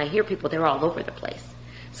mistake. And when I hear people, they're all over the place.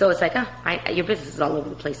 So it's like, your business is all over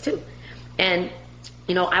the place too. And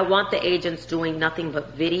you know, I want the agents doing nothing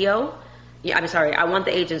but video. I want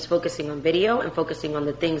the agents focusing on video and focusing on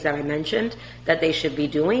the things that I mentioned that they should be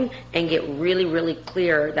doing, and get really, really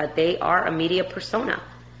clear that they are a media persona.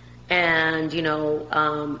 And, you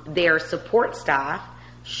know, their support staff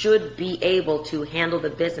should be able to handle the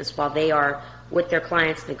business while they are with their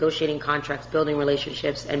clients, negotiating contracts, building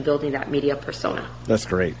relationships, and building that media persona. That's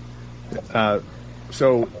great.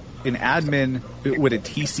 So in admin, would a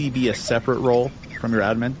TC be a separate role from your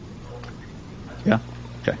admin? Yeah.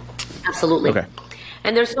 Okay. Absolutely. Okay.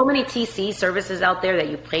 And there's so many TC services out there that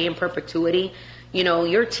you pay in perpetuity. You know,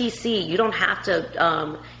 your TC, you don't have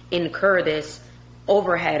to incur this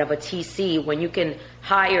overhead of a TC when you can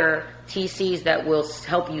hire TCs that will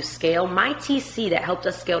help you scale. My TC that helped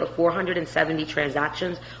us scale to 470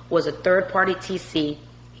 transactions was a third-party TC.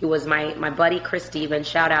 He was my buddy, Chris Stevens,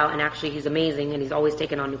 shout out. And actually, he's amazing, and he's always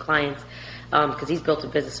taking on new clients because he's built a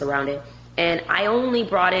business around it. And I only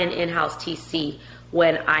brought in-house TC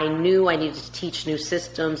when I knew I needed to teach new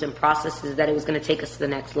systems and processes that it was going to take us to the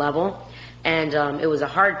next level. And it was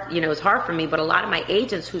it was hard for me, but a lot of my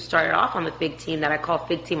agents who started off on the FIG team that I call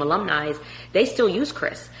FIG team alumni, they still use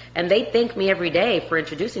Chris. And they thank me every day for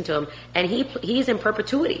introducing to him. And he's in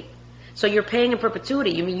perpetuity. So you're paying in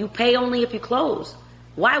perpetuity. You mean you pay only if you close.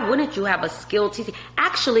 Why wouldn't you have a skilled TC?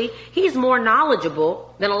 Actually, he's more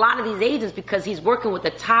knowledgeable than a lot of these agents because he's working with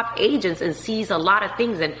the top agents and sees a lot of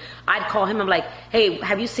things. And I'd call him, I'm like, hey,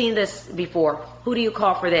 have you seen this before? Who do you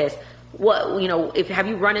call for this? What, have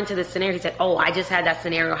you run into this scenario? He said, oh, I just had that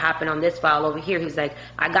scenario happen on this file over here. He's like,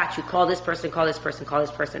 I got you. Call this person, call this person, call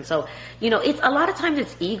this person. So, it's a lot of times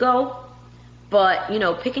it's ego, but,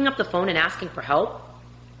 picking up the phone and asking for help,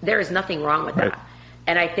 there is nothing wrong with that.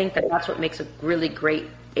 And I think that that's what makes a really great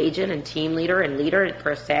agent and team leader and leader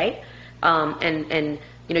per se.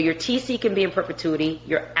 Your TC can be in perpetuity.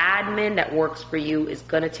 Your admin that works for you is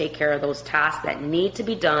going to take care of those tasks that need to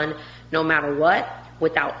be done no matter what,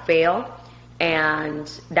 without fail.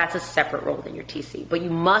 And that's a separate role than your TC. But you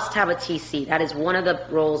must have a TC. That is one of the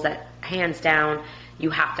roles that, hands down, you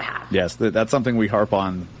have to have. Yes, that's something we harp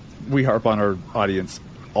on. We harp on our audience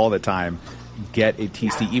all the time. Get a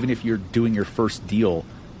TC. Even if you're doing your first deal,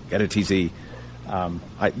 get a TC.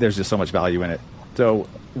 There's just so much value in it. So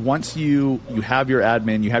once you have your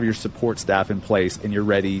admin, you have your support staff in place, and you're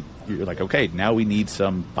ready, you're like, okay, now we need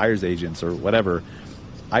some buyer's agents or whatever.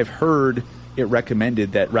 I've heard it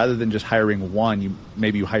recommended that rather than just hiring one,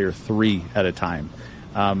 maybe you hire 3 at a time.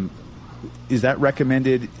 Is that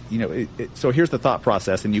recommended? So here's the thought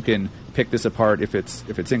process, and you can pick this apart if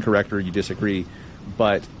it's incorrect or you disagree.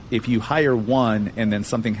 But if you hire one and then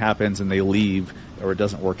something happens and they leave or it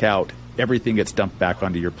doesn't work out, everything gets dumped back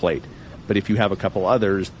onto your plate. But if you have a couple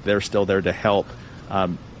others, they're still there to help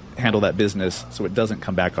handle that business so it doesn't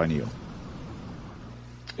come back on you.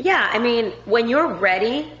 Yeah, I mean, when you're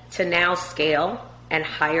ready to now scale and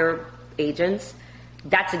hire agents,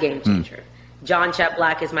 that's a game changer. John Chet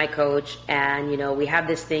Black is my coach, and, we have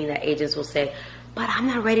this thing that agents will say, but I'm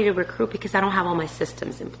not ready to recruit because I don't have all my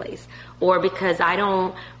systems in place or because I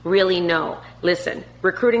don't really know. Listen,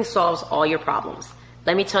 recruiting solves all your problems.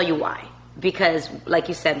 Let me tell you why. Because, like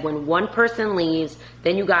you said, when one person leaves,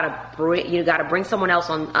 then you gotta bring someone else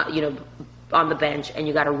on, on the bench, and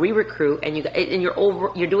you gotta re-recruit, and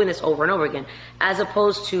you're doing this over and over again, as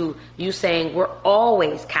opposed to you saying we're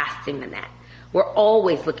always casting the net, we're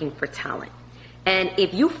always looking for talent, and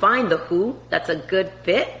if you find the who that's a good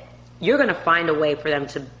fit, you're gonna find a way for them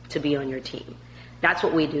to be on your team. That's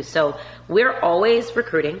what we do. So we're always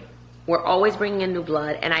recruiting. We're always bringing in new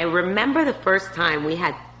blood. And I remember the first time we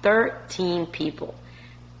had 13 people,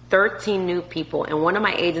 13 new people. And one of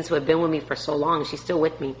my agents who had been with me for so long, she's still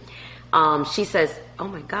with me, she says, oh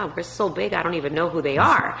my God, we're so big, I don't even know who they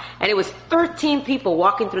are. And it was 13 people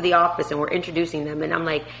walking through the office and we're introducing them. And I'm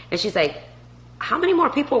like, and she's like, how many more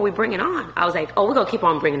people are we bringing on? I was like, oh, we're going to keep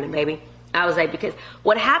on bringing them, baby. I was like, because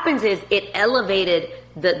what happens is it elevated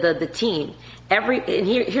the team. And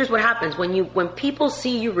here's what happens when people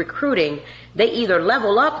see you recruiting, they either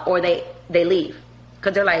level up or they leave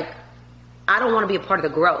because they're like, I don't want to be a part of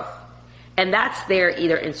the growth, and that's their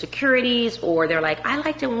either insecurities or they're like, I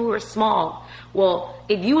liked it when we were small. Well,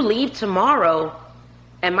 if you leave tomorrow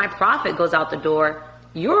and my profit goes out the door,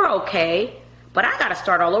 you're okay, but I got to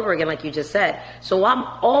start all over again, like you just said. So I'm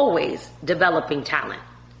always developing talent.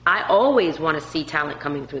 I always want to see talent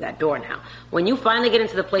coming through that door now. When you finally get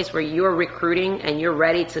into the place where you're recruiting and you're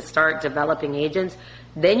ready to start developing agents,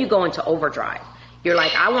 then you go into overdrive. You're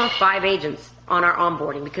like, I want 5 agents on our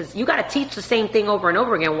onboarding because you got to teach the same thing over and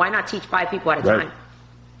over again. Why not teach 5 people at a time?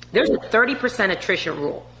 There's a 30% attrition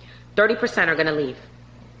rule. 30% are going to leave.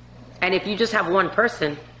 And if you just have one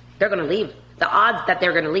person, they're going to leave. The odds that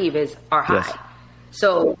they're going to leave are high. Yes.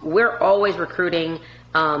 So we're always recruiting.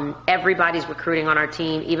 Everybody's recruiting on our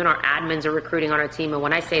team. Even our admins are recruiting on our team. And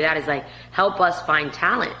when I say that, is like, help us find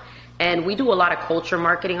talent. And we do a lot of culture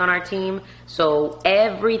marketing on our team. So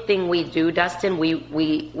everything we do, Dustin,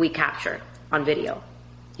 we capture on video.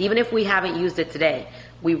 Even if we haven't used it today,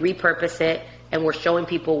 we repurpose it and we're showing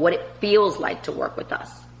people what it feels like to work with us.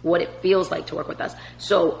 What it feels like to work with us.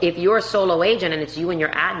 So if you're a solo agent and it's you and your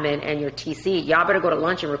admin and your TC, y'all better go to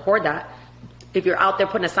lunch and record that. If you're out there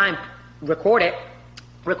putting a sign, record it.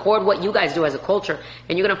 Record what you guys do as a culture,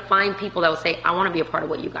 and you're going to find people that will say, I want to be a part of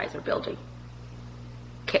what you guys are building.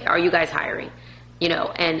 Okay, are you guys hiring?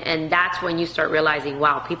 And that's when you start realizing,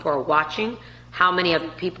 wow, people are watching. How many other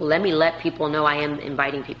people, let me let people know I am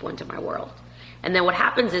inviting people into my world. And then what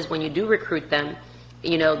happens is when you do recruit them,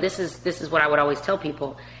 you know, this is what I would always tell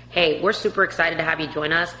people. Hey, we're super excited to have you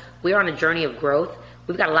join us. We are on a journey of growth.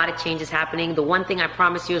 We've got a lot of changes happening. The one thing I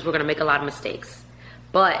promise you is we're going to make a lot of mistakes,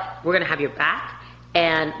 but we're going to have your back.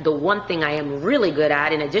 And the one thing I am really good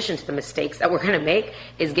at, in addition to the mistakes that we're going to make,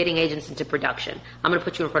 is getting agents into production. I'm going to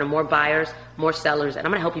put you in front of more buyers, more sellers, and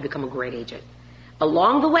I'm going to help you become a great agent.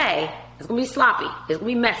 Along the way, it's going to be sloppy. It's going to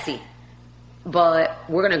be messy. But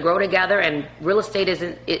we're going to grow together, and real estate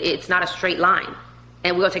it's not a straight line.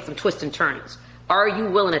 And we're going to take some twists and turns. Are you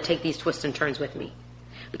willing to take these twists and turns with me?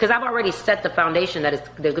 Because I've already set the foundation that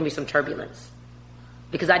there's going to be some turbulence.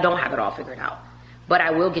 Because I don't have it all figured out. But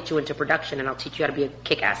I will get you into production, and I'll teach you how to be a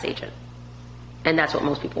kick-ass agent. And that's what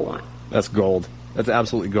most people want. That's gold. That's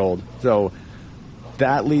absolutely gold. So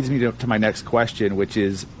that leads me to my next question, which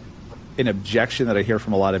is an objection that I hear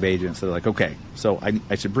from a lot of agents. They're like, okay, so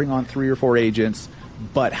I should bring on 3 or 4 agents,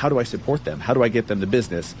 but how do I support them? How do I get them the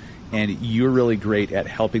business? And you're really great at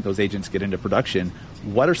helping those agents get into production.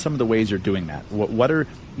 What are some of the ways you're doing that?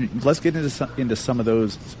 Let's get into some of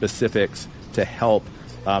those specifics to help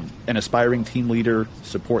an aspiring team leader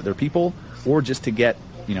support their people, or just to get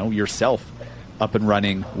yourself up and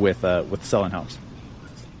running with selling homes.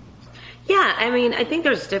 Yeah, I mean, I think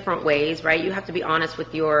there's different ways, right? You have to be honest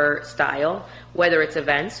with your style, whether it's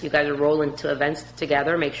events. You guys are rolling to events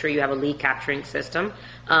together. Make sure you have a lead capturing system.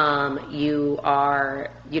 I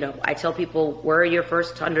tell people, where are your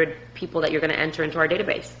first 100 people that you're going to enter into our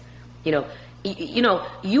database?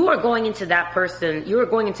 You are going into that person, you are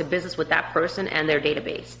going into business with that person and their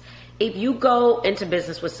database. If you go into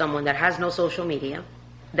business with someone that has no social media,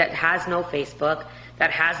 that has no Facebook,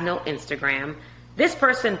 that has no Instagram, this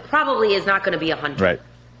person probably is not going to be 100. Right.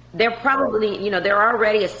 They're probably, they're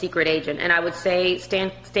already a secret agent. And I would say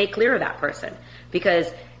stay clear of that person.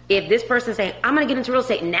 Because if this person's saying, I'm going to get into real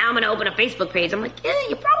estate, now I'm going to open a Facebook page, I'm like,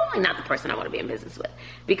 you're probably not the person I want to be in business with.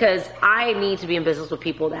 Because I need to be in business with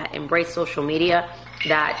people that embrace social media,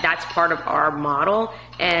 that's part of our model,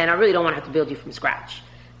 and I really don't want to have to build you from scratch.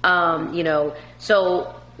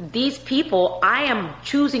 So these people, I am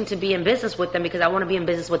choosing to be in business with them because I want to be in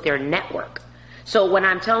business with their network. So when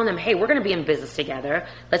I'm telling them, hey, we're going to be in business together,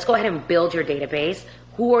 let's go ahead and build your database.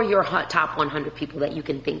 Who are your top 100 people that you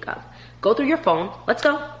can think of? Go through your phone. Let's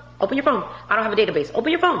go. Open your phone. I don't have a database.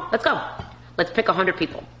 Open your phone. Let's go. Let's pick 100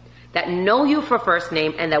 people that know you for first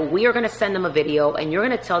name, and that we are going to send them a video, and you're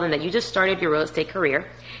going to tell them that you just started your real estate career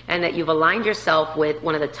and that you've aligned yourself with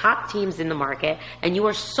one of the top teams in the market, and you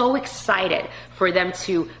are so excited for them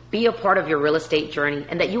to be a part of your real estate journey,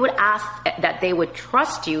 and that you would ask that they would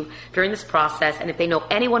trust you during this process, and if they know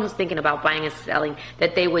anyone who's thinking about buying and selling,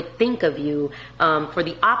 that they would think of you for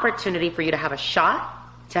the opportunity for you to have a shot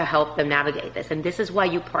to help them navigate this. And this is why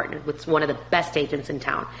you partnered with one of the best agents in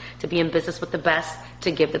town, to be in business with the best,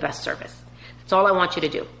 to give the best service. That's all I want you to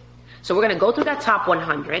do. So we're going to go through that top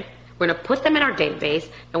 100. We're going to put them in our database,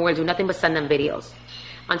 and we're going to do nothing but send them videos.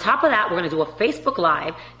 On top of that, we're going to do a Facebook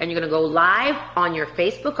Live, and you're going to go live on your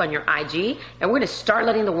Facebook, on your IG, and we're going to start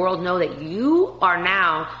letting the world know that you are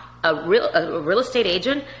now a real estate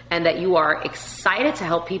agent, and that you are excited to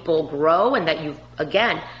help people grow, and that you,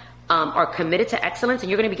 again, are committed to excellence, and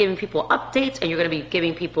you're going to be giving people updates, and you're going to be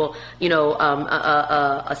giving people,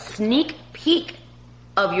 a sneak peek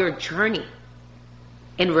of your journey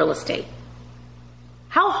in real estate.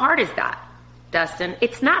 How hard is that, Dustin?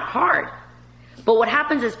 It's not hard. But what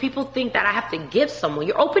happens is people think that I have to give someone.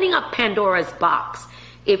 You're opening up Pandora's box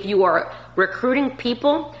if you are recruiting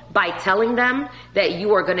people by telling them that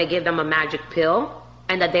you are going to give them a magic pill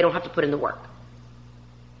and that they don't have to put in the work.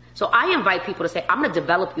 So I invite people to say, I'm going to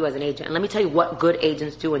develop you as an agent. And let me tell you what good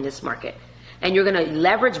agents do in this market. And you're going to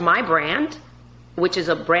leverage my brand, which is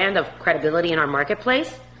a brand of credibility in our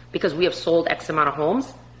marketplace, because we have sold X amount of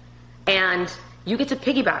homes. And you get to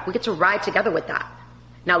piggyback. We get to ride together with that.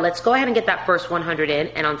 Now let's go ahead and get that first 100 in.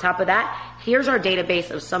 And on top of that, here's our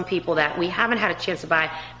database of some people that we haven't had a chance to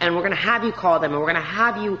buy. And we're going to have you call them. And we're going to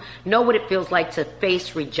have you know what it feels like to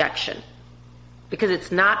face rejection. Because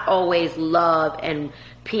it's not always love and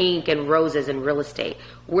pink and roses in real estate.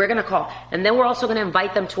 We're going to call. And then we're also going to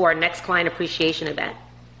invite them to our next client appreciation event.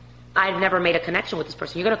 I've never made a connection with this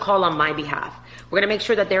person. You're going to call on my behalf. We're going to make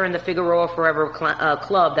sure that they're in the Figueroa Forever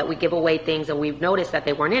Club, that we give away things, and we've noticed that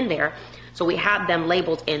they weren't in there. So we have them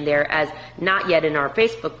labeled in there as not yet in our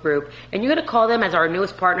Facebook group. And you're going to call them as our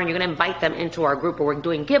newest partner, and you're going to invite them into our group where we're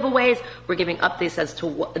doing giveaways. We're giving updates as to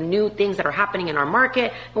what new things that are happening in our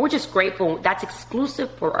market. And we're just grateful. That's exclusive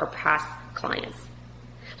for our past clients.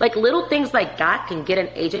 Like little things like that can get an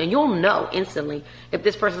agent, and you'll know instantly if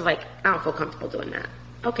this person's like, I don't feel comfortable doing that.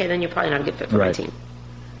 Okay, then you're probably not a good fit for my team.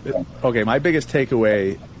 Okay, my biggest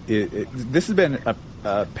takeaway this has been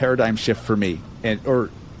a paradigm shift for me,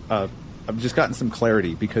 I've just gotten some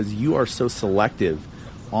clarity because you are so selective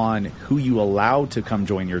on who you allow to come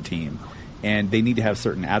join your team, and they need to have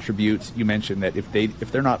certain attributes. You mentioned that if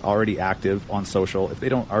they're not already active on social, if they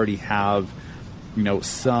don't already have,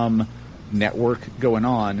 some network going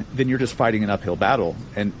on, then you're just fighting an uphill battle.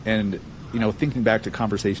 And thinking back to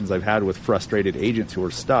conversations I've had with frustrated agents who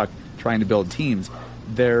are stuck trying to build teams,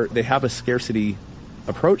 they have a scarcity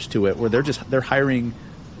approach to it where they're hiring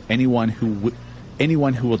anyone who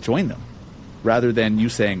will join them, rather than you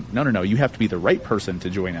saying, no, you have to be the right person to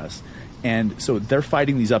join us. And so they're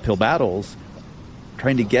fighting these uphill battles,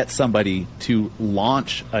 trying to get somebody to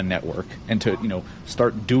launch a network and to,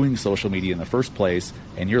 start doing social media in the first place.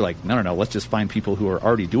 And you're like, no, let's just find people who are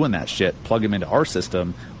already doing that shit, plug them into our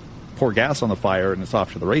system, pour gas on the fire, and it's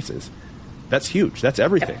off to the races. That's huge. That's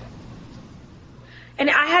everything. And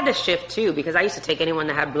I had to shift too, because I used to take anyone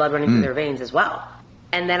that had blood running through their veins as well.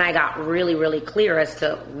 And then I got really, really clear as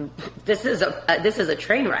to this is a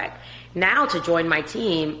train wreck. Now to join my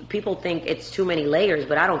team, people think it's too many layers,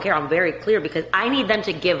 but I don't care. I'm very clear because I need them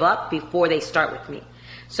to give up before they start with me.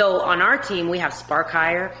 So on our team, we have Spark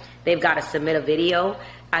Hire. They've got to submit a video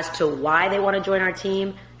as to why they want to join our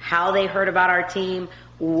team, how they heard about our team,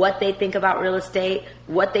 what they think about real estate,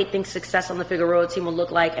 what they think success on the Figueroa team will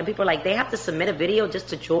look like. And people are like, they have to submit a video just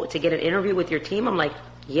to get an interview with your team? I'm like,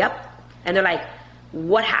 yep. And they're like,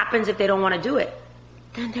 what happens if they don't want to do it?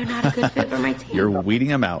 Then they're not a good fit for my team. You're weeding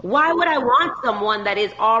them out. Why would I want someone that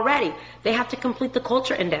is already? They have to complete the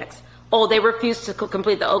culture index. Oh, they refuse to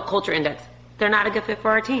complete the culture index. They're not a good fit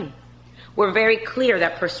for our team. We're very clear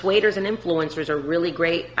that persuaders and influencers are really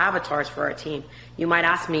great avatars for our team. You might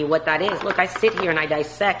ask me what that is. Look, I sit here and I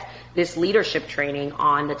dissect this leadership training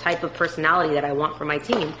on the type of personality that I want for my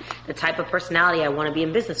team, the type of personality I want to be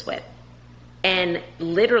in business with. And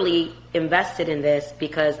literally invested in this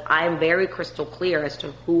because I'm very crystal clear as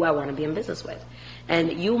to who I want to be in business with.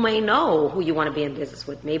 And you may know who you want to be in business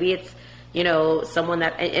with. Maybe it's, someone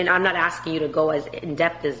that, and I'm not asking you to go as in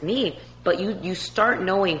depth as me, but you start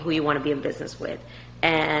knowing who you want to be in business with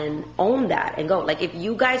and own that and go. Like if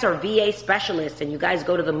you guys are VA specialists and you guys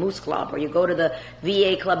go to the Moose Club or you go to the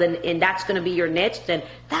VA Club and that's going to be your niche, then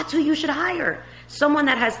that's who you should hire. Someone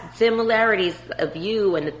that has similarities of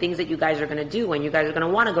you and the things that you guys are going to do, and you guys are going to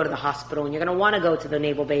want to go to the hospital and you're going to want to go to the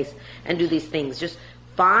naval base and do these things. Just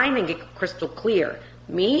find and get crystal clear.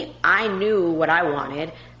 Me, I knew what I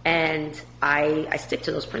wanted, and I stick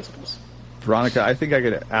to those principles. Veronica, I think I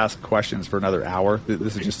could ask questions for another hour.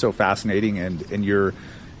 This is just so fascinating, and your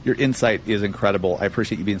insight is incredible. I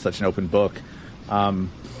appreciate you being such an open book.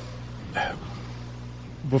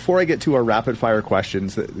 Before I get to our rapid fire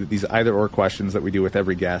questions, these either or questions that we do with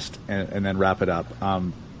every guest, and then wrap it up,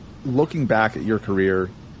 looking back at your career,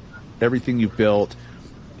 everything you've built,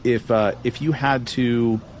 if you had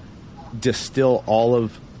to distill all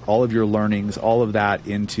of your learnings, all of that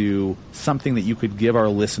into something that you could give our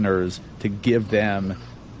listeners to give them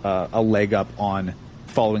a leg up on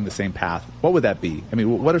following the same path, what would that be? I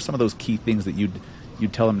mean, what are some of those key things that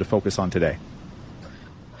you'd tell them to focus on today?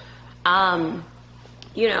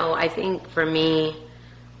 I think for me,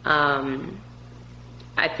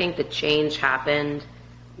 I think the change happened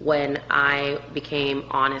when I became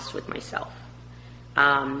honest with myself.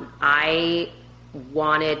 I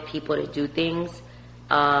wanted people to do things,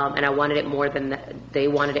 and I wanted it more than they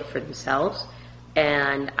wanted it for themselves.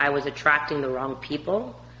 And I was attracting the wrong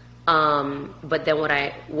people. But then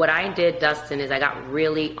what I did, Dustin, is I got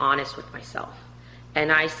really honest with myself.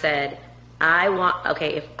 And I said,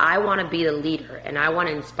 if I want to be the leader and I want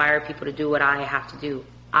to inspire people to do what I have to do,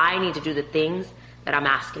 I need to do the things that I'm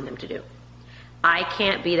asking them to do. I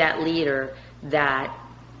can't be that leader that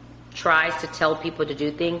tries to tell people to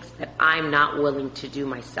do things that I'm not willing to do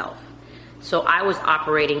myself. So I was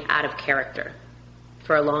operating out of character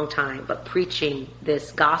for a long time, but preaching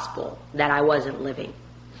this gospel that I wasn't living.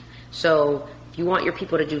 So if you want your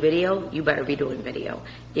people to do video, you better be doing video.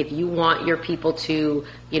 If you want your people to,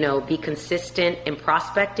 be consistent in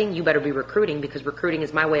prospecting, you better be recruiting, because recruiting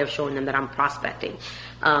is my way of showing them that I'm prospecting.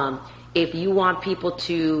 If you want people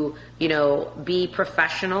to, be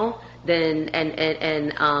professional, then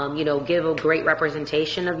and give a great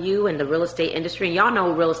representation of you in the real estate industry. And y'all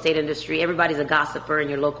know real estate industry. Everybody's a gossiper in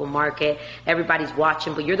your local market. Everybody's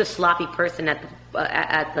watching, but you're the sloppy person at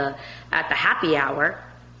the happy hour.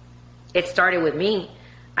 It started with me.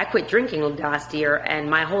 I quit drinking last year, and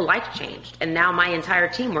my whole life changed. And now my entire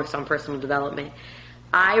team works on personal development.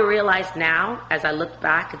 I realize now, as I look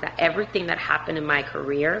back, that everything that happened in my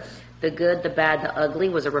career the good, the bad, the ugly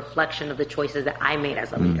was a reflection of the choices that I made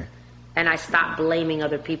as a leader. And I stopped blaming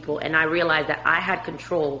other people, and I realized that I had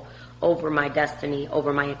control over my destiny,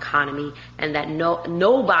 over my economy, and that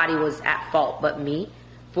nobody was at fault but me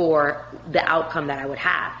for the outcome that I would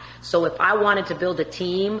have. So if I wanted to build a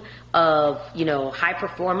team of, high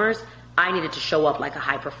performers, I needed to show up like a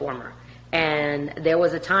high performer. And there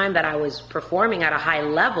was a time that I was performing at a high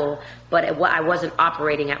level, but I wasn't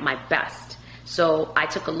operating at my best. So I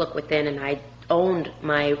took a look within, and I owned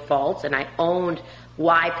my faults, and I owned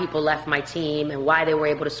why people left my team and why they were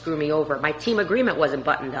able to screw me over. My team agreement wasn't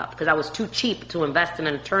buttoned up because I was too cheap to invest in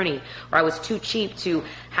an attorney, or I was too cheap to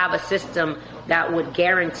have a system that would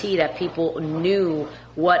guarantee that people knew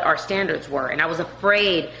what our standards were. And I was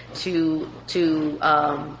afraid to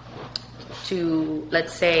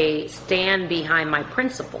let's say, stand behind my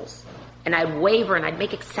principles. And I'd waver, and I'd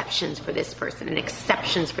make exceptions for this person and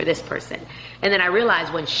exceptions for this person. And then I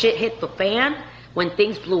realized when shit hit the fan, when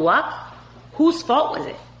things blew up, whose fault was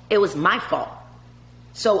it? It was my fault.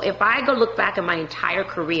 So if I go look back at my entire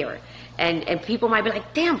career, and people might be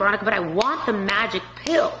like, damn, Veronica, but I want the magic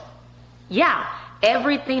pill. Yeah,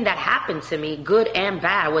 everything that happened to me, good and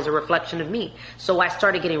bad, was a reflection of me. So I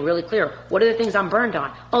started getting really clear. What are the things I'm burned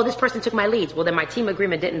on? Oh, this person took my leads. Well, then my team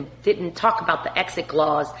agreement didn't talk about the exit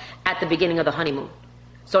clause at the beginning of the honeymoon.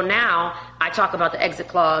 So now I talk about the exit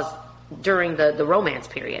clause during the romance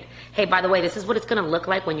period. Hey, by the way, this is what it's going to look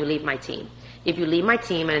like when you leave my team. If you leave my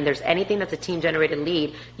team and there's anything that's a team-generated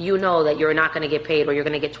lead, you know that you're not going to get paid, or you're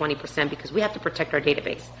going to get 20% because we have to protect our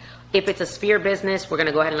database. If it's a sphere business, we're going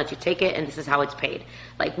to go ahead and let you take it, and this is how it's paid.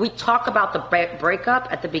 Like, we talk about the breakup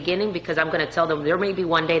at the beginning because I'm going to tell them there may be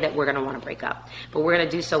one day that we're going to want to break up. But we're going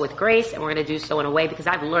to do so with grace, and we're going to do so in a way because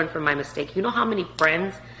I've learned from my mistake. You know how many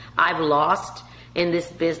friends I've lost in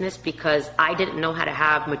this business because I didn't know how to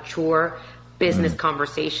have mature business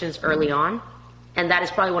conversations early on? And that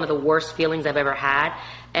is probably one of the worst feelings I've ever had.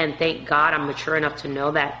 And thank God I'm mature enough to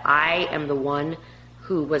know that I am the one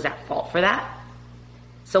who was at fault for that.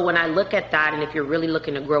 So when I look at that, and if you're really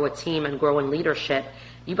looking to grow a team and grow in leadership,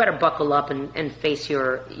 you better buckle up and face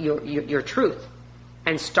your truth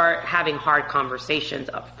and start having hard conversations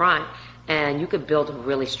up front, and you could build a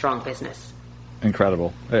really strong business.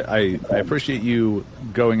 Incredible. I appreciate you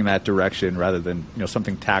going in that direction rather than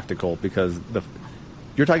something tactical, because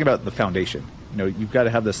you're talking about the foundation. You've got to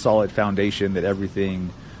have this solid foundation that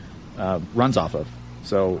everything runs off of.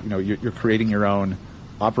 So you're creating your own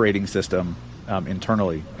operating system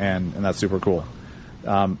internally, and that's super cool.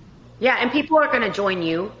 Yeah, and people are going to join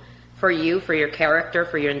you for your character,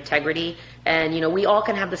 for your integrity. And, we all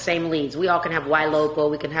can have the same leads. We all can have YLocal,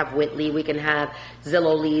 we can have Whitley, we can have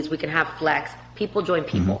Zillow leads, we can have Flex. People join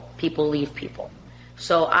people. People leave people.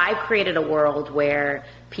 So I've created a world where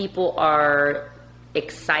people are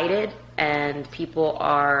excited and people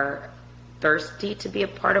are thirsty to be a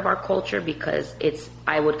part of our culture because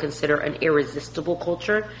I would consider an irresistible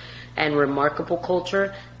culture and remarkable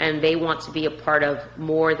culture, and they want to be a part of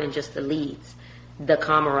more than just the leads. The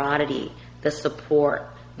camaraderie, the support,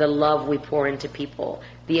 the love we pour into people,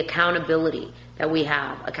 the accountability that we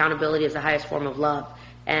have. Accountability is the highest form of love.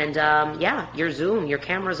 And your Zoom, your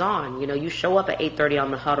camera's on. You show up at 8:30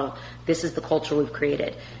 on the huddle. This is the culture we've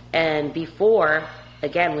created. And before,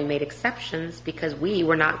 again, we made exceptions because we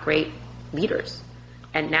were not great leaders.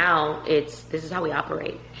 And now this is how we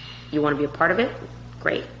operate. You want to be a part of it?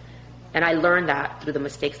 Great. And I learned that through the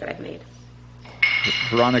mistakes that I've made.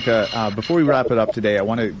 Veronica, before we wrap it up today, I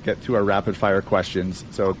want to get to our rapid fire questions.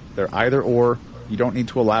 So they're either or. You don't need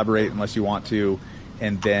to elaborate unless you want to.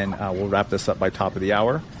 And then we'll wrap this up by top of the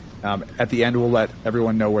hour. At the end, we'll let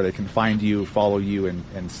everyone know where they can find you, follow you,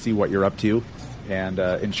 and see what you're up to,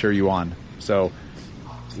 and cheer you on. So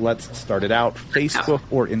let's start it out. Facebook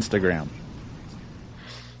or Instagram?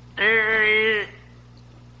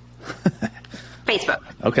 Facebook.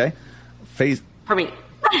 Okay. For me.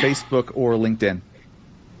 Facebook or LinkedIn?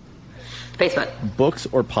 Facebook. Books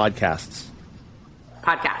or podcasts?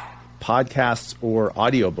 Podcast. Podcasts or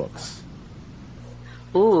audiobooks?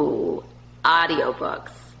 Ooh,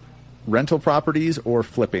 audiobooks. Rental properties or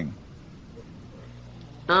flipping?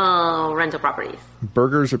 Oh, rental properties.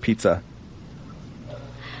 Burgers or pizza?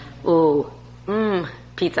 Ooh,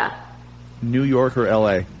 pizza. New York or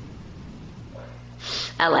LA?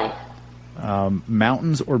 LA.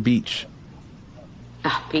 Mountains or beach?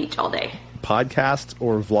 Beach all day. Podcasts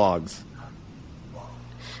or vlogs?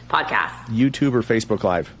 Podcast. YouTube or Facebook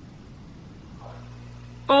Live?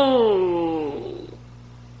 Oh,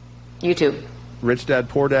 YouTube. Rich Dad,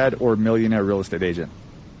 Poor Dad or Millionaire Real Estate Agent?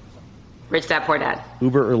 Rich Dad, Poor Dad.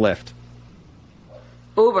 Uber or Lyft?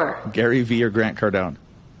 Uber. Gary Vee or Grant Cardone?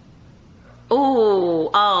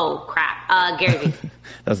 Oh, crap. Gary Vee.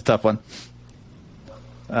 That's a tough one.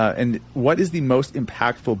 And what is the most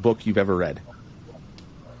impactful book you've ever read?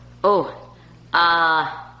 Oh,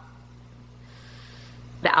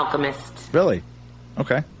 The Alchemist. Really?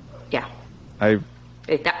 Okay. Yeah.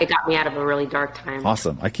 It got me out of a really dark time.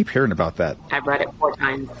 Awesome. I keep hearing about that. I've read it 4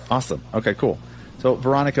 times. Awesome. Okay, cool. So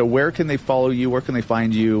Veronica, where can they follow you? Where can they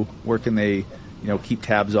find you? Where can they, keep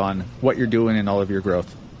tabs on what you're doing and all of your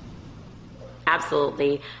growth?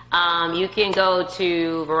 Absolutely. You can go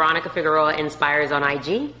to Veronica Figueroa Inspires on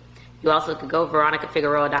IG. You also could go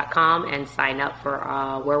veronicafigueroa.com and sign up for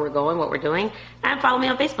where we're going, what we're doing, and follow me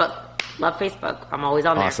on Facebook. Love Facebook. I'm always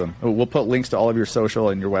on there. Awesome. We'll put links to all of your social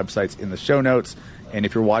and your websites in the show notes. And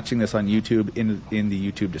if you're watching this on YouTube, in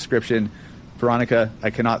the YouTube description. Veronica,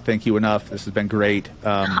 I cannot thank you enough. This has been great.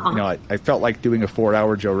 I felt like doing a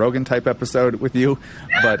 4-hour Joe Rogan type episode with you,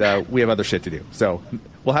 but we have other shit to do. So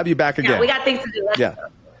we'll have you back again. Yeah, we got things to do. Yeah.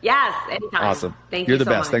 Yes, anytime. Awesome. Thank You're you the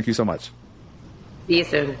so best. much. Thank you so much. See you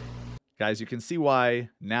soon. Guys, you can see why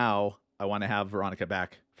now I want to have Veronica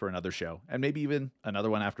back for another show, and maybe even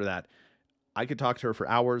another one after that. I could talk to her for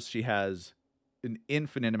hours. She has an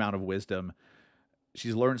infinite amount of wisdom.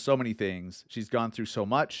 She's learned so many things. She's gone through so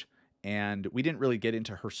much, and we didn't really get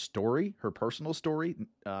into her story, her personal story.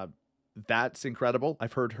 That's incredible.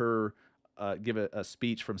 I've heard her give a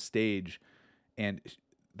speech from stage, and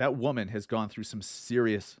that woman has gone through some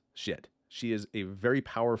serious shit. She is a very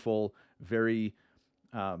powerful, very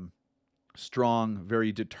strong,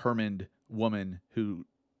 very determined woman who,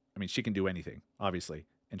 she can do anything, obviously,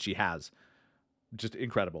 and she has. Just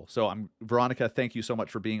incredible. So Veronica, thank you so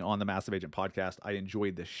much for being on the Massive Agent Podcast. I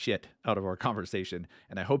enjoyed the shit out of our conversation,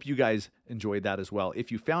 and I hope you guys enjoyed that as well.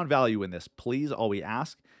 If you found value in this, please, all we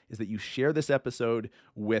ask is that you share this episode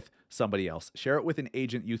with somebody else. Share it with an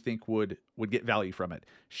agent you think would get value from it.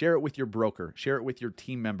 Share it with your broker. Share it with your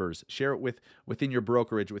team members. Share it within your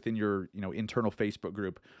brokerage, within your internal Facebook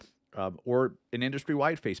group, or an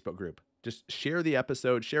industry-wide Facebook group. Just share the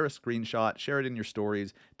episode, share a screenshot, share it in your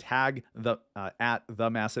stories, tag at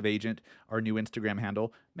the Massive Agent, our new Instagram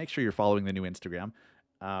handle. Make sure you're following the new Instagram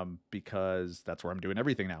because that's where I'm doing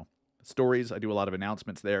everything now. Stories, I do a lot of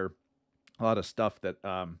announcements there, a lot of stuff that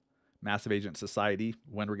Massive Agent Society,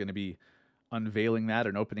 when we're going to be unveiling that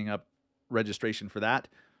and opening up registration for that,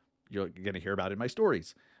 you're going to hear about it in my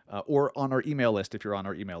stories or on our email list if you're on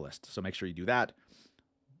our email list. So make sure you do that.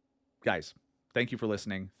 Guys, thank you for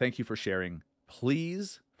listening. Thank you for sharing.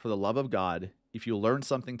 Please, for the love of God, if you learned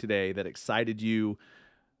something today that excited you,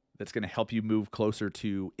 that's going to help you move closer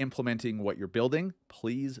to implementing what you're building,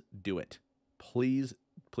 please do it. Please,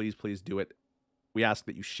 please, please do it. We ask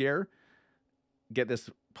that you share, get this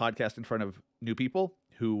podcast in front of new people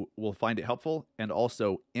who will find it helpful, and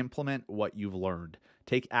also implement what you've learned.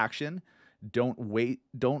 Take action. Don't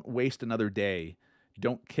waste another day.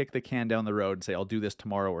 Don't kick the can down the road and say, I'll do this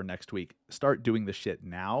tomorrow or next week. Start doing the shit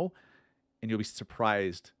now, and you'll be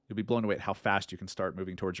surprised. You'll be blown away at how fast you can start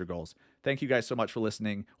moving towards your goals. Thank you guys so much for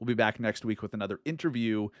listening. We'll be back next week with another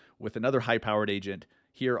interview with another high-powered agent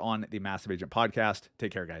here on the Massive Agent Podcast.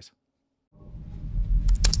 Take care, guys.